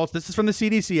 U.S. adults, this is from the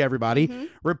CDC, everybody,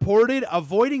 reported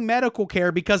avoiding medical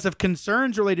care because of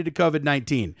concerns related to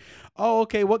COVID-19. Oh,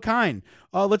 okay, what kind?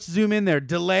 Let's zoom in there.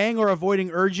 Delaying or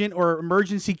avoiding urgent or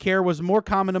emergency care was more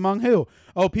common among who?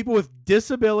 Oh, people with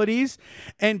disabilities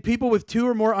and people with 2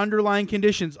 or more underlying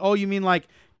conditions. Oh, you mean like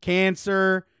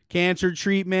cancer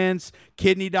treatments,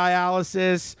 kidney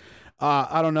dialysis,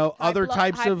 I don't know,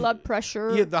 high blood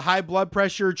pressure. Yeah, the high blood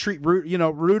pressure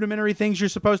rudimentary things you're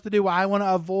supposed to do. Well, I want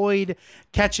to avoid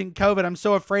catching COVID. I'm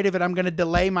so afraid of it. I'm going to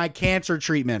delay my cancer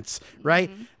treatments, right?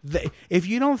 If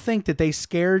you don't think that they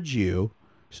scared you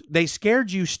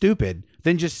stupid,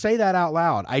 then just say that out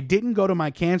loud. I didn't go to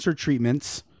my cancer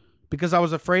treatments because I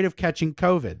was afraid of catching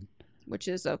COVID. Which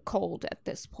is a cold at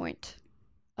this point,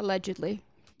 allegedly.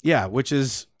 Yeah, which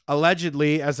is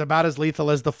allegedly about as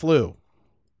lethal as the flu.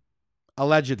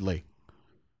 Allegedly,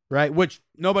 right? Which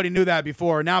nobody knew that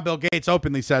before. Now Bill Gates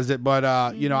openly says it, but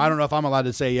I don't know if I'm allowed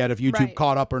to say yet if YouTube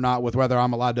caught up or not with whether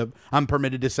I'm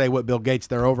permitted to say what Bill Gates,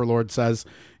 their overlord, says,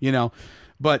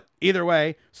 But either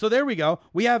way, so there we go.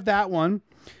 We have that one.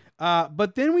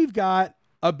 But then we've got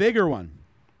a bigger one.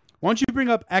 Why don't you bring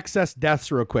up excess deaths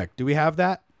real quick? Do we have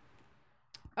that?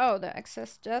 Oh, the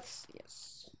excess deaths?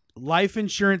 Yes. Life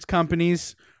insurance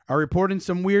companies are reporting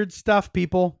some weird stuff,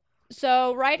 people.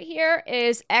 So right here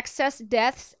is excess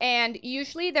deaths, and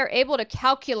usually they're able to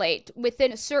calculate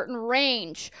within a certain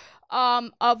range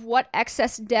of what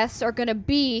excess deaths are going to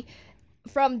be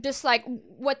from just like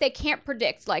what they can't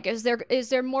predict. Like, is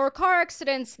there more car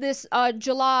accidents this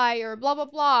July or blah, blah,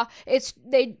 blah. It's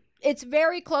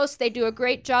very close. They do a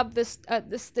great job.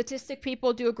 The statistic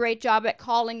people do a great job at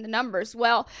calling the numbers.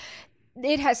 Well,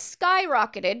 it has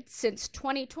skyrocketed since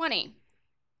 2020.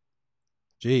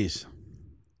 Jeez.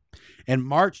 And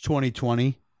March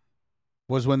 2020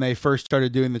 was when they first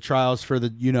started doing the trials for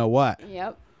the you-know-what.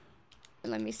 Yep.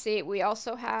 Let me see. We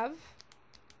also have...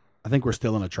 I think we're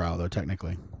still in a trial, though,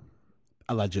 technically.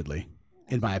 Allegedly,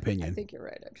 in my opinion. I think you're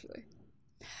right, actually.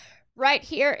 Right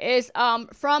here is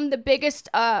from the biggest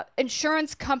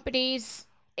insurance companies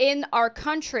in our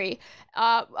country,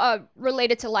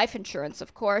 related to life insurance,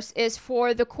 of course, is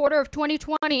for the quarter of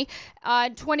 2020 to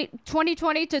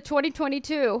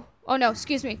 2022. Oh, no,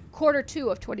 excuse me. Quarter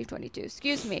 2 of 2022.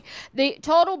 Excuse me. The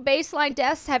total baseline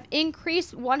deaths have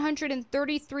increased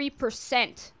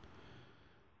 133%.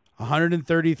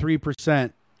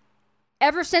 133%.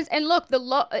 Ever since, and look,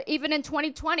 even in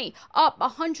 2020, up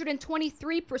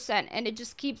 123%, and it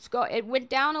just keeps going. It went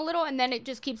down a little, and then it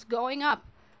just keeps going up.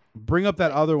 Bring up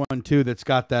that other one, too, that's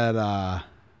got that,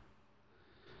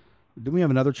 do we have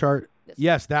another chart?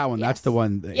 Yes, that one. Yes. That's the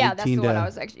one. Yeah, that's the one I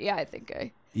was actually, I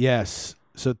think. Yes.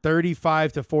 So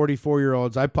 35 to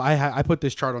 44-year-olds. I put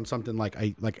this chart on something like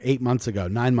 8 months ago,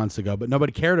 9 months ago, but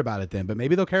nobody cared about it then. But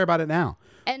maybe they'll care about it now.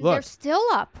 And look, they're still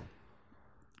up.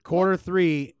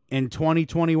 Q3 in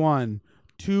 2021,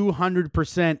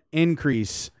 200%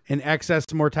 increase in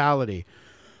excess mortality.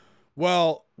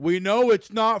 Well, we know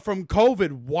it's not from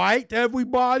COVID, right,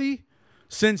 everybody?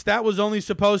 Since that was only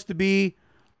supposed to be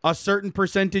a certain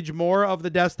percentage more of the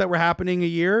deaths that were happening a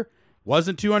year,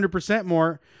 wasn't 200%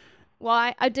 more.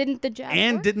 Why? Didn't the jab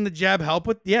work? Didn't the jab help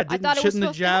with? Yeah, shouldn't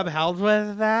the jab help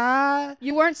with that?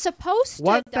 You weren't supposed to.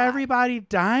 What's everybody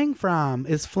dying from?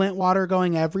 Is Flint water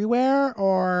going everywhere,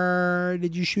 or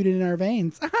did you shoot it in our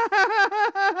veins?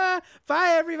 Bye,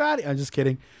 everybody. I'm just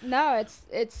kidding. No,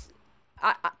 it's.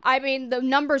 I mean, the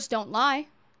numbers don't lie.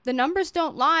 The numbers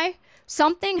don't lie.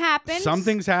 Something happens.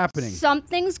 Something's happening.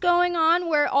 Something's going on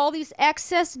where all these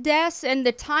excess deaths and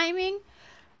the timing.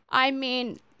 I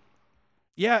mean.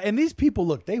 Yeah, and these people,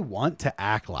 look, they want to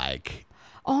act like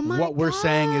what we're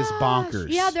saying is bonkers.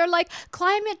 Yeah, they're like,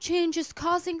 climate change is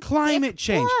causing climate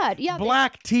change. Blood. Yeah,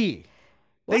 black tea.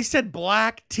 What? They said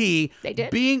black tea. They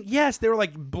did? Yes, they were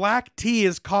like, black tea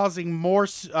is causing more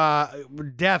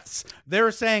deaths. They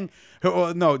were saying,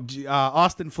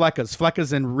 Austin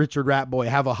Fleckas and Richard Ratboy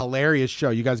have a hilarious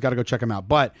show. You guys got to go check them out.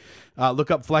 But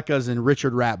look up Fleckas and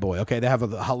Richard Ratboy. Okay, they have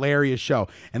a hilarious show,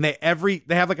 and they have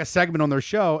like a segment on their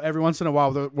show every once in a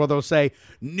while where they'll say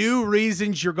new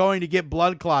reasons you're going to get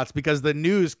blood clots, because the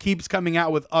news keeps coming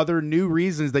out with other new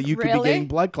reasons that you could be getting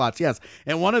blood clots. Yes,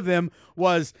 and one of them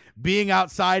was being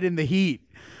outside in the heat.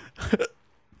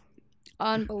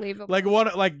 Unbelievable.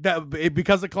 Like that,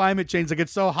 because of climate change, like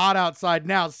it's so hot outside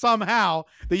now somehow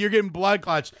that you're getting blood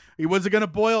clots. Was it gonna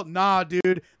boil? Nah,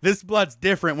 dude. This blood's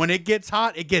different. When it gets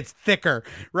hot, it gets thicker.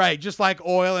 Right, just like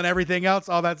oil and everything else.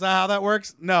 Oh, that's not how that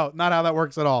works? No, not how that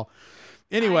works at all.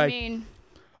 Anyway.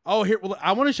 I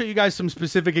want to show you guys some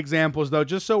specific examples, though,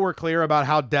 just so we're clear about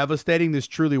how devastating this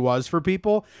truly was for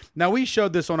people. Now, we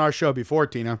showed this on our show before,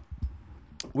 Tina.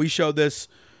 We showed this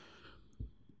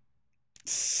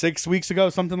 6 weeks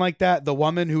ago, something like that. The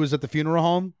woman who was at the funeral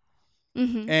home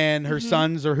and her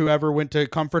sons or whoever went to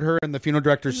comfort her, and the funeral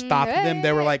director stopped them.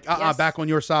 They were like, yes. Back on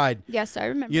your side. Yes, I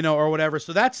remember. Or whatever.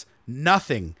 So that's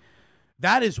nothing.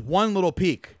 That is one little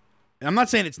peak. And I'm not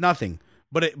saying it's nothing,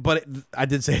 but I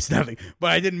did say it's nothing,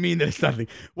 but I didn't mean that it's nothing.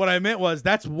 What I meant was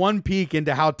that's one peek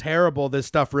into how terrible this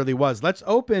stuff really was. Let's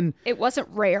open. It wasn't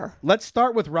rare. Let's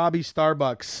start with Robbie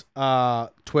Starbuck's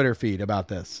Twitter feed about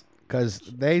this. Because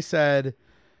they said,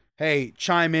 hey,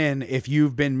 chime in if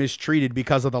you've been mistreated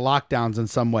because of the lockdowns in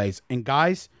some ways. And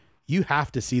guys, you have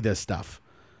to see this stuff.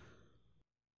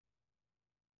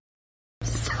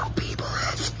 Some people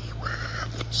ask me why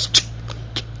I'm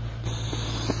mistreated.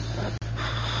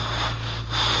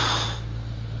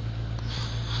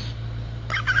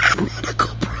 I had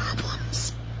medical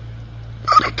problems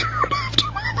that occurred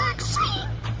after my vaccine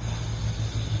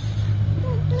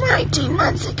 19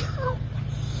 months ago.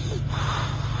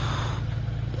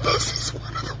 This is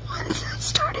one of the ones that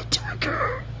started to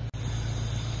occur.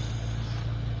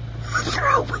 My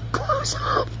throat would close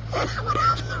up and I would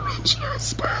have laryngeal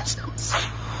spasms.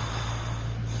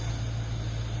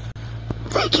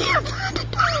 They can't find a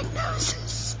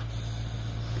diagnosis.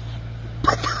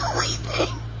 But the only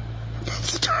thing that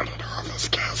started all this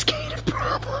cascade of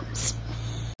problems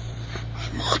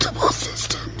and multiple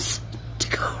systems to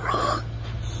go wrong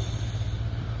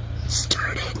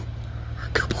started a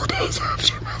couple days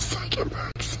after my second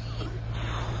vaccine.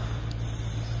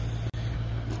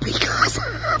 Because I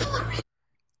have laryngitis.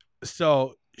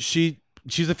 So she's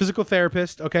a physical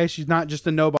therapist, okay? She's not just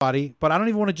a nobody, but I don't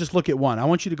even want to just look at one. I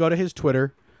want you to go to his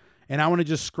Twitter, and I want to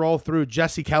just scroll through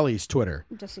Jesse Kelly's Twitter.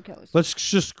 Let's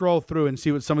just scroll through and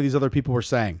see what some of these other people were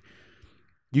saying.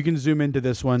 You can zoom into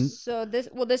this one. So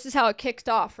this is how it kicked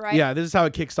off, right? Yeah, this is how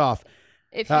it kicks off.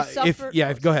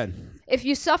 Go ahead. If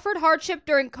you suffered hardship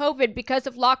during COVID because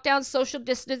of lockdowns, social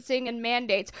distancing, and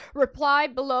mandates, reply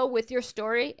below with your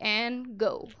story and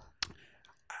go.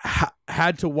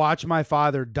 Had to watch my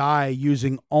father die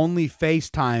using only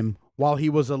FaceTime while he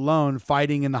was alone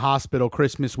fighting in the hospital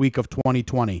Christmas week of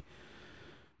 2020.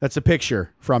 That's a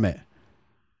picture from it.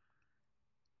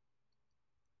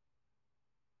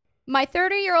 My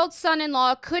 30-year-old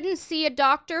son-in-law couldn't see a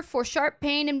doctor for sharp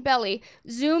pain in belly.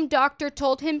 Zoom doctor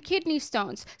told him kidney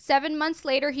stones. 7 months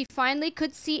later, he finally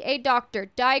could see a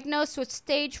doctor. Diagnosed with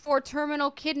stage 4 terminal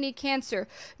kidney cancer.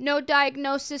 No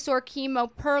diagnosis or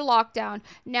chemo per lockdown.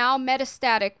 Now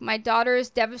metastatic. My daughter is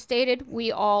devastated.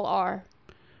 We all are.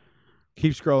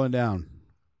 Keep scrolling down.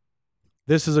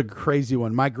 This is a crazy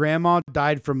one. My grandma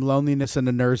died from loneliness in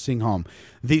a nursing home.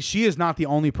 She is not the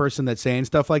only person that's saying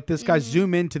stuff like this. Guys,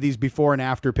 zoom into these before and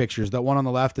after pictures. That one on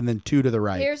the left and then two to the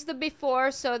right. Here's the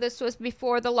before. So this was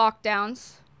before the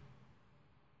lockdowns.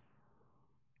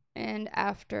 And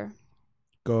after.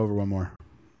 Go over one more.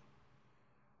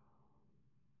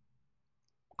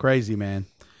 Crazy, man.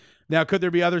 Now, could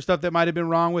there be other stuff that might have been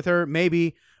wrong with her?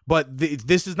 Maybe, but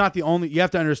this is not the only. You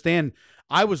have to understand,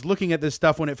 I was looking at this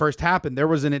stuff when it first happened. There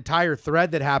was an entire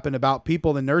thread that happened about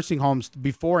people in nursing homes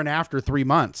before and after 3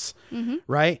 months,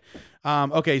 right?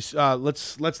 Let's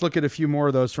look at a few more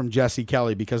of those from Jesse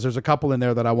Kelly, because there's a couple in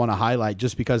there that I want to highlight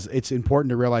just because it's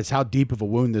important to realize how deep of a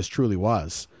wound this truly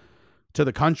was to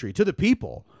the country, to the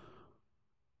people.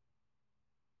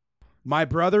 My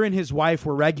brother and his wife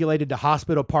were regulated to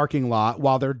hospital parking lot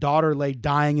while their daughter lay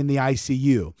dying in the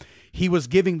ICU. He was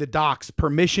giving the docs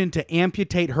permission to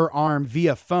amputate her arm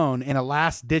via phone in a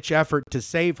last-ditch effort to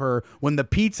save her when the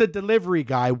pizza delivery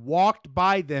guy walked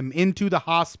by them into the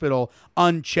hospital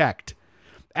unchecked.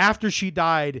 After she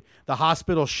died, the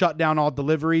hospital shut down all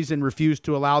deliveries and refused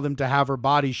to allow them to have her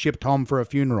body shipped home for a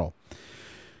funeral.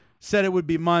 Said it would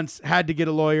be months, had to get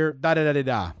a lawyer,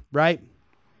 right?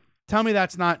 Tell me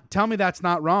that's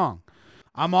not wrong.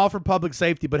 I'm all for public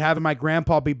safety, but having my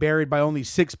grandpa be buried by only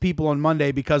 6 people on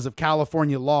Monday because of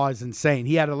California law is insane.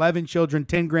 He had 11 children,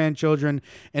 10 grandchildren,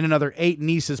 and another 8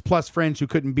 nieces plus friends who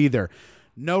couldn't be there.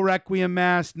 No requiem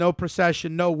mass, no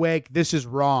procession, no wake. This is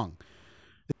wrong.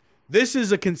 This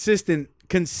is a consistent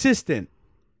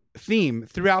theme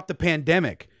throughout the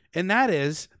pandemic, and that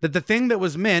is that the thing that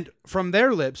was meant from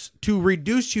their lips to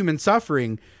reduce human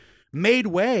suffering made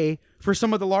way for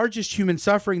some of the largest human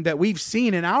suffering that we've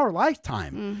seen in our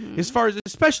lifetime, as far as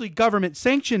especially government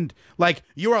sanctioned, like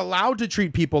you're allowed to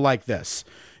treat people like this,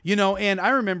 and I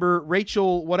remember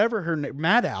Rachel, whatever her name,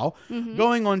 Maddow,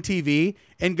 going on TV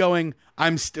and going,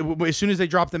 as soon as they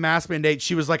dropped the mask mandate,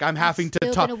 she was like, I'm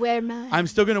still going to wear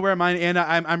mine. And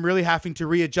I'm really having to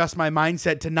readjust my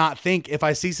mindset to not think if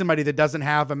I see somebody that doesn't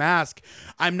have a mask,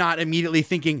 I'm not immediately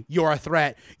thinking you're a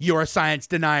threat, you're a science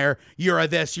denier, you're a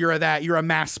this, you're a that, you're a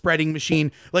mass spreading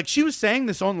machine. Like she was saying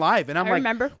this on live. And I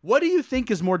remember. What do you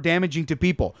think is more damaging to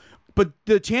people? But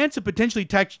the chance of potentially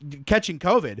catching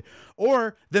COVID,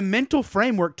 or the mental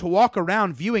framework to walk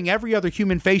around viewing every other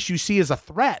human face you see as a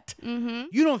threat.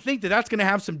 You don't think that that's going to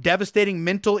have some devastating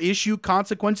mental issue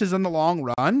consequences in the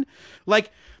long run?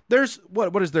 Like there's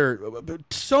what is there?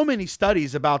 So many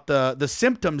studies about the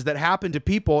symptoms that happen to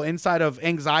people inside of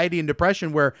anxiety and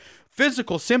depression, where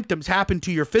physical symptoms happen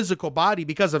to your physical body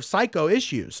because of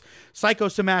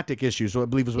psychosomatic issues, I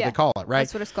believe is what they call it, right?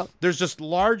 That's what it's called. There's just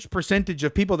large percentage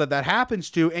of people that happens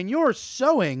to, and you're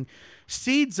sowing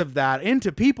seeds of that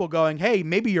into people going, hey,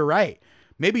 maybe you're right.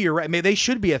 Maybe they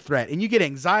should be a threat. And you get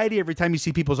anxiety every time you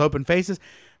see people's open faces.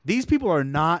 These people are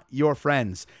not your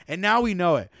friends. And now we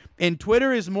know it. And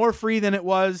Twitter is more free than it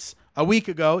was a week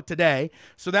ago today.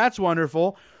 So that's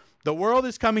wonderful. The world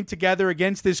is coming together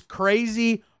against this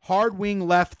crazy hard wing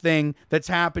left thing that's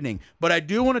happening. But I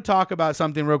do want to talk about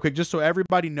something real quick, just so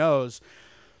everybody knows.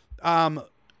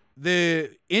 The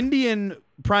Indian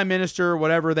prime minister,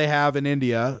 whatever they have in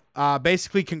India,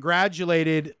 basically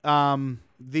congratulated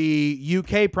the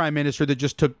UK prime minister that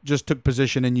just took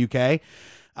position in UK,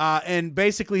 and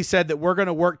basically said that we're going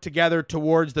to work together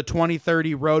towards the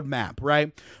 2030 roadmap,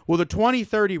 right? Well, the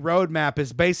 2030 roadmap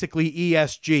is basically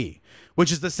ESG,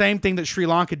 which is the same thing that Sri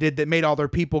Lanka did that made all their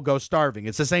people go starving.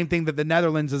 It's the same thing that the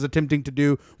Netherlands is attempting to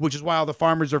do, which is why all the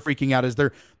farmers are freaking out, is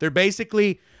they're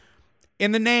basically,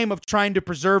 in the name of trying to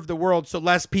preserve the world so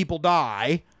less people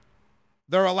die,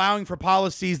 they're allowing for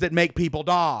policies that make people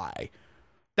die.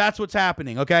 That's what's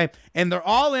happening, okay? And they're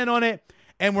all in on it,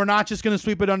 and we're not just going to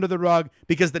sweep it under the rug,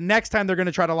 because the next time they're going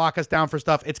to try to lock us down for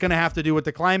stuff, it's going to have to do with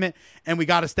the climate, and we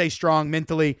got to stay strong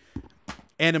mentally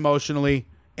and emotionally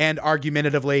and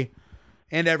argumentatively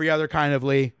and every other kind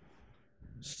ofly.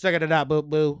 Second it out, boo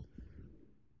boo.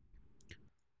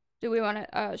 Do we want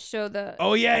to show the...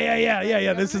 Oh,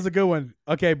 yeah. This is a good one.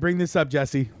 Okay, bring this up,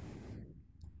 Jesse.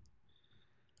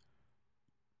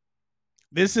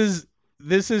 This is,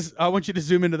 I want you to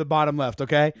zoom into the bottom left,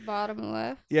 okay? Bottom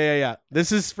left? Yeah.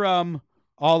 This is from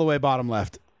all the way bottom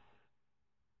left.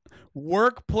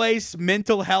 Workplace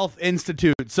Mental Health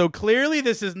Institute. So clearly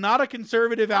this is not a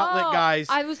conservative outlet, guys.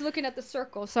 I was looking at the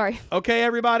circle. Sorry. Okay,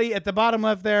 everybody, at the bottom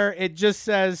left there, it just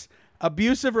says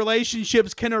abusive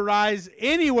relationships can arise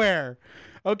anywhere.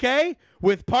 Okay?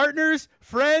 With partners,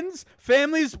 friends,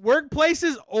 families,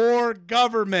 workplaces, or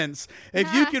governments.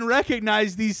 If you can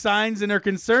recognize these signs and are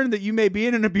concerned that you may be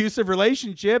in an abusive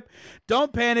relationship,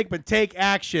 don't panic, but take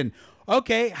action.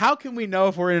 Okay, how can we know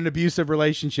if we're in an abusive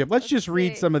relationship? Let's just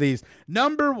read some of these.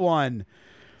 Number 1,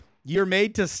 you're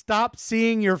made to stop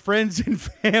seeing your friends and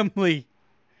family.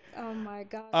 Oh my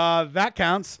God. That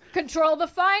counts. Control the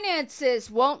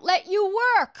finances. Won't let you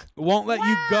work. Won't let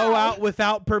you go out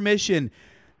without permission.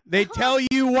 They tell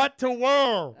you what to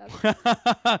wear.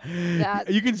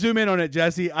 You can zoom in on it,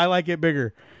 Jesse. I like it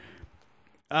bigger.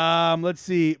 Let's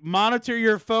see. Monitor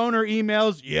your phone or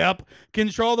emails. Yep.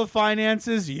 Control the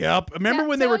finances. Yep. Remember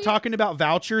when they were talking about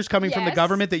vouchers coming from the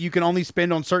government that you can only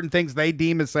spend on certain things they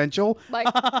deem essential? Like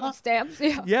stamps.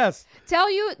 Yeah. Yes.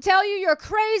 Tell you you're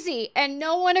crazy and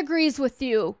no one agrees with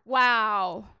you.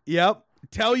 Wow. Yep.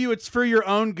 Tell you it's for your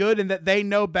own good and that they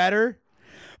know better.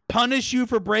 Punish you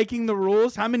for breaking the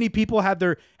rules. How many people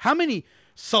how many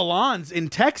salons in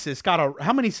Texas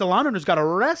how many salon owners got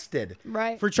arrested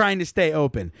for trying to stay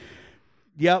open?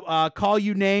 Yep. Call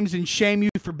you names and shame you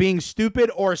for being stupid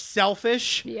or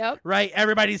selfish. Yep. Right.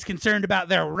 Everybody's concerned about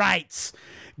their rights.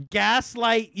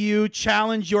 Gaslight you,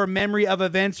 challenge your memory of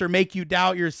events, or make you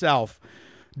doubt yourself.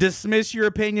 Dismiss your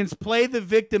opinions. Play the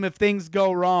victim if things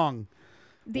go wrong.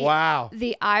 Wow.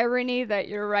 The irony that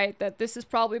you're right, that this is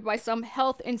probably by some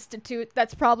health institute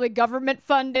that's probably government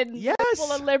funded. Yes.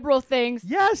 Full of liberal things.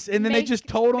 Yes. And then they just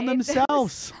told on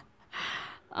themselves.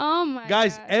 Oh my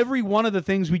Guys, gosh. every one of the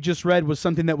things we just read was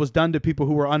something that was done to people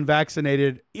who were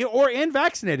unvaccinated or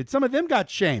vaccinated. Some of them got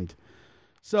shamed.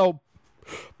 So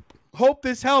hope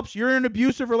this helps. You're in an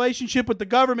abusive relationship with the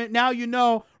government. Now you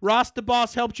know. Ross the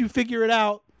boss helped you figure it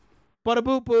out. Bada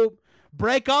boop boop.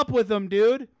 Break up with them,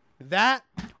 dude. That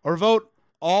or vote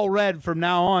all red from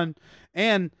now on.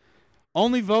 And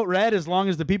only vote red as long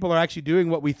as the people are actually doing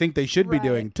what we think they should be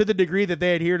doing, to the degree that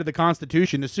they adhere to the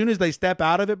Constitution. As soon as they step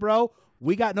out of it, bro,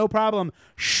 we got no problem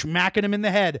smacking them in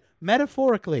the head,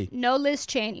 metaphorically. No Liz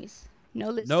Cheneys. No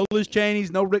Liz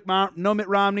Cheneys, no Mitt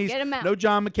Romneys, Get 'em out. no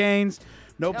John McCain's,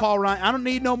 no Paul Ryan. I don't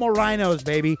need no more rhinos,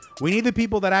 baby. We need the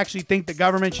people that actually think the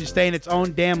government should stay in its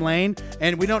own damn lane,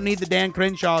 and we don't need the Dan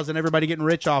Crenshaws and everybody getting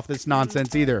rich off this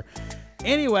nonsense either.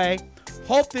 Anyway,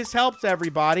 hope this helps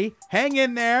everybody. Hang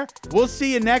in there. We'll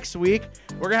see you next week.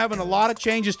 We're having a lot of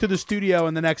changes to the studio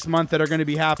in the next month that are going to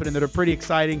be happening that are pretty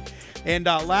exciting. And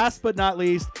last but not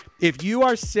least, if you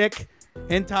are sick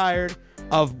and tired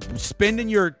of spending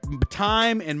your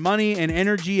time and money and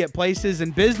energy at places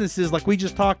and businesses like we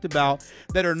just talked about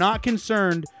that are not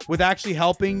concerned with actually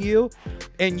helping you,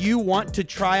 and you want to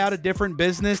try out a different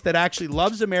business that actually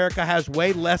loves America, has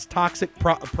way less toxic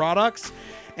products,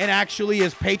 and actually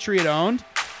is Patriot owned,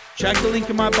 check the link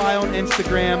in my bio on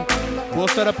Instagram. We'll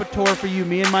set up a tour for you,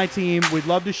 me and my team. We'd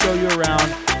love to show you around.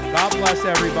 God bless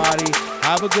everybody.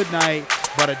 Have a good night.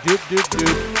 But a doop doop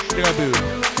doop.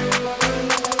 Shigaboo.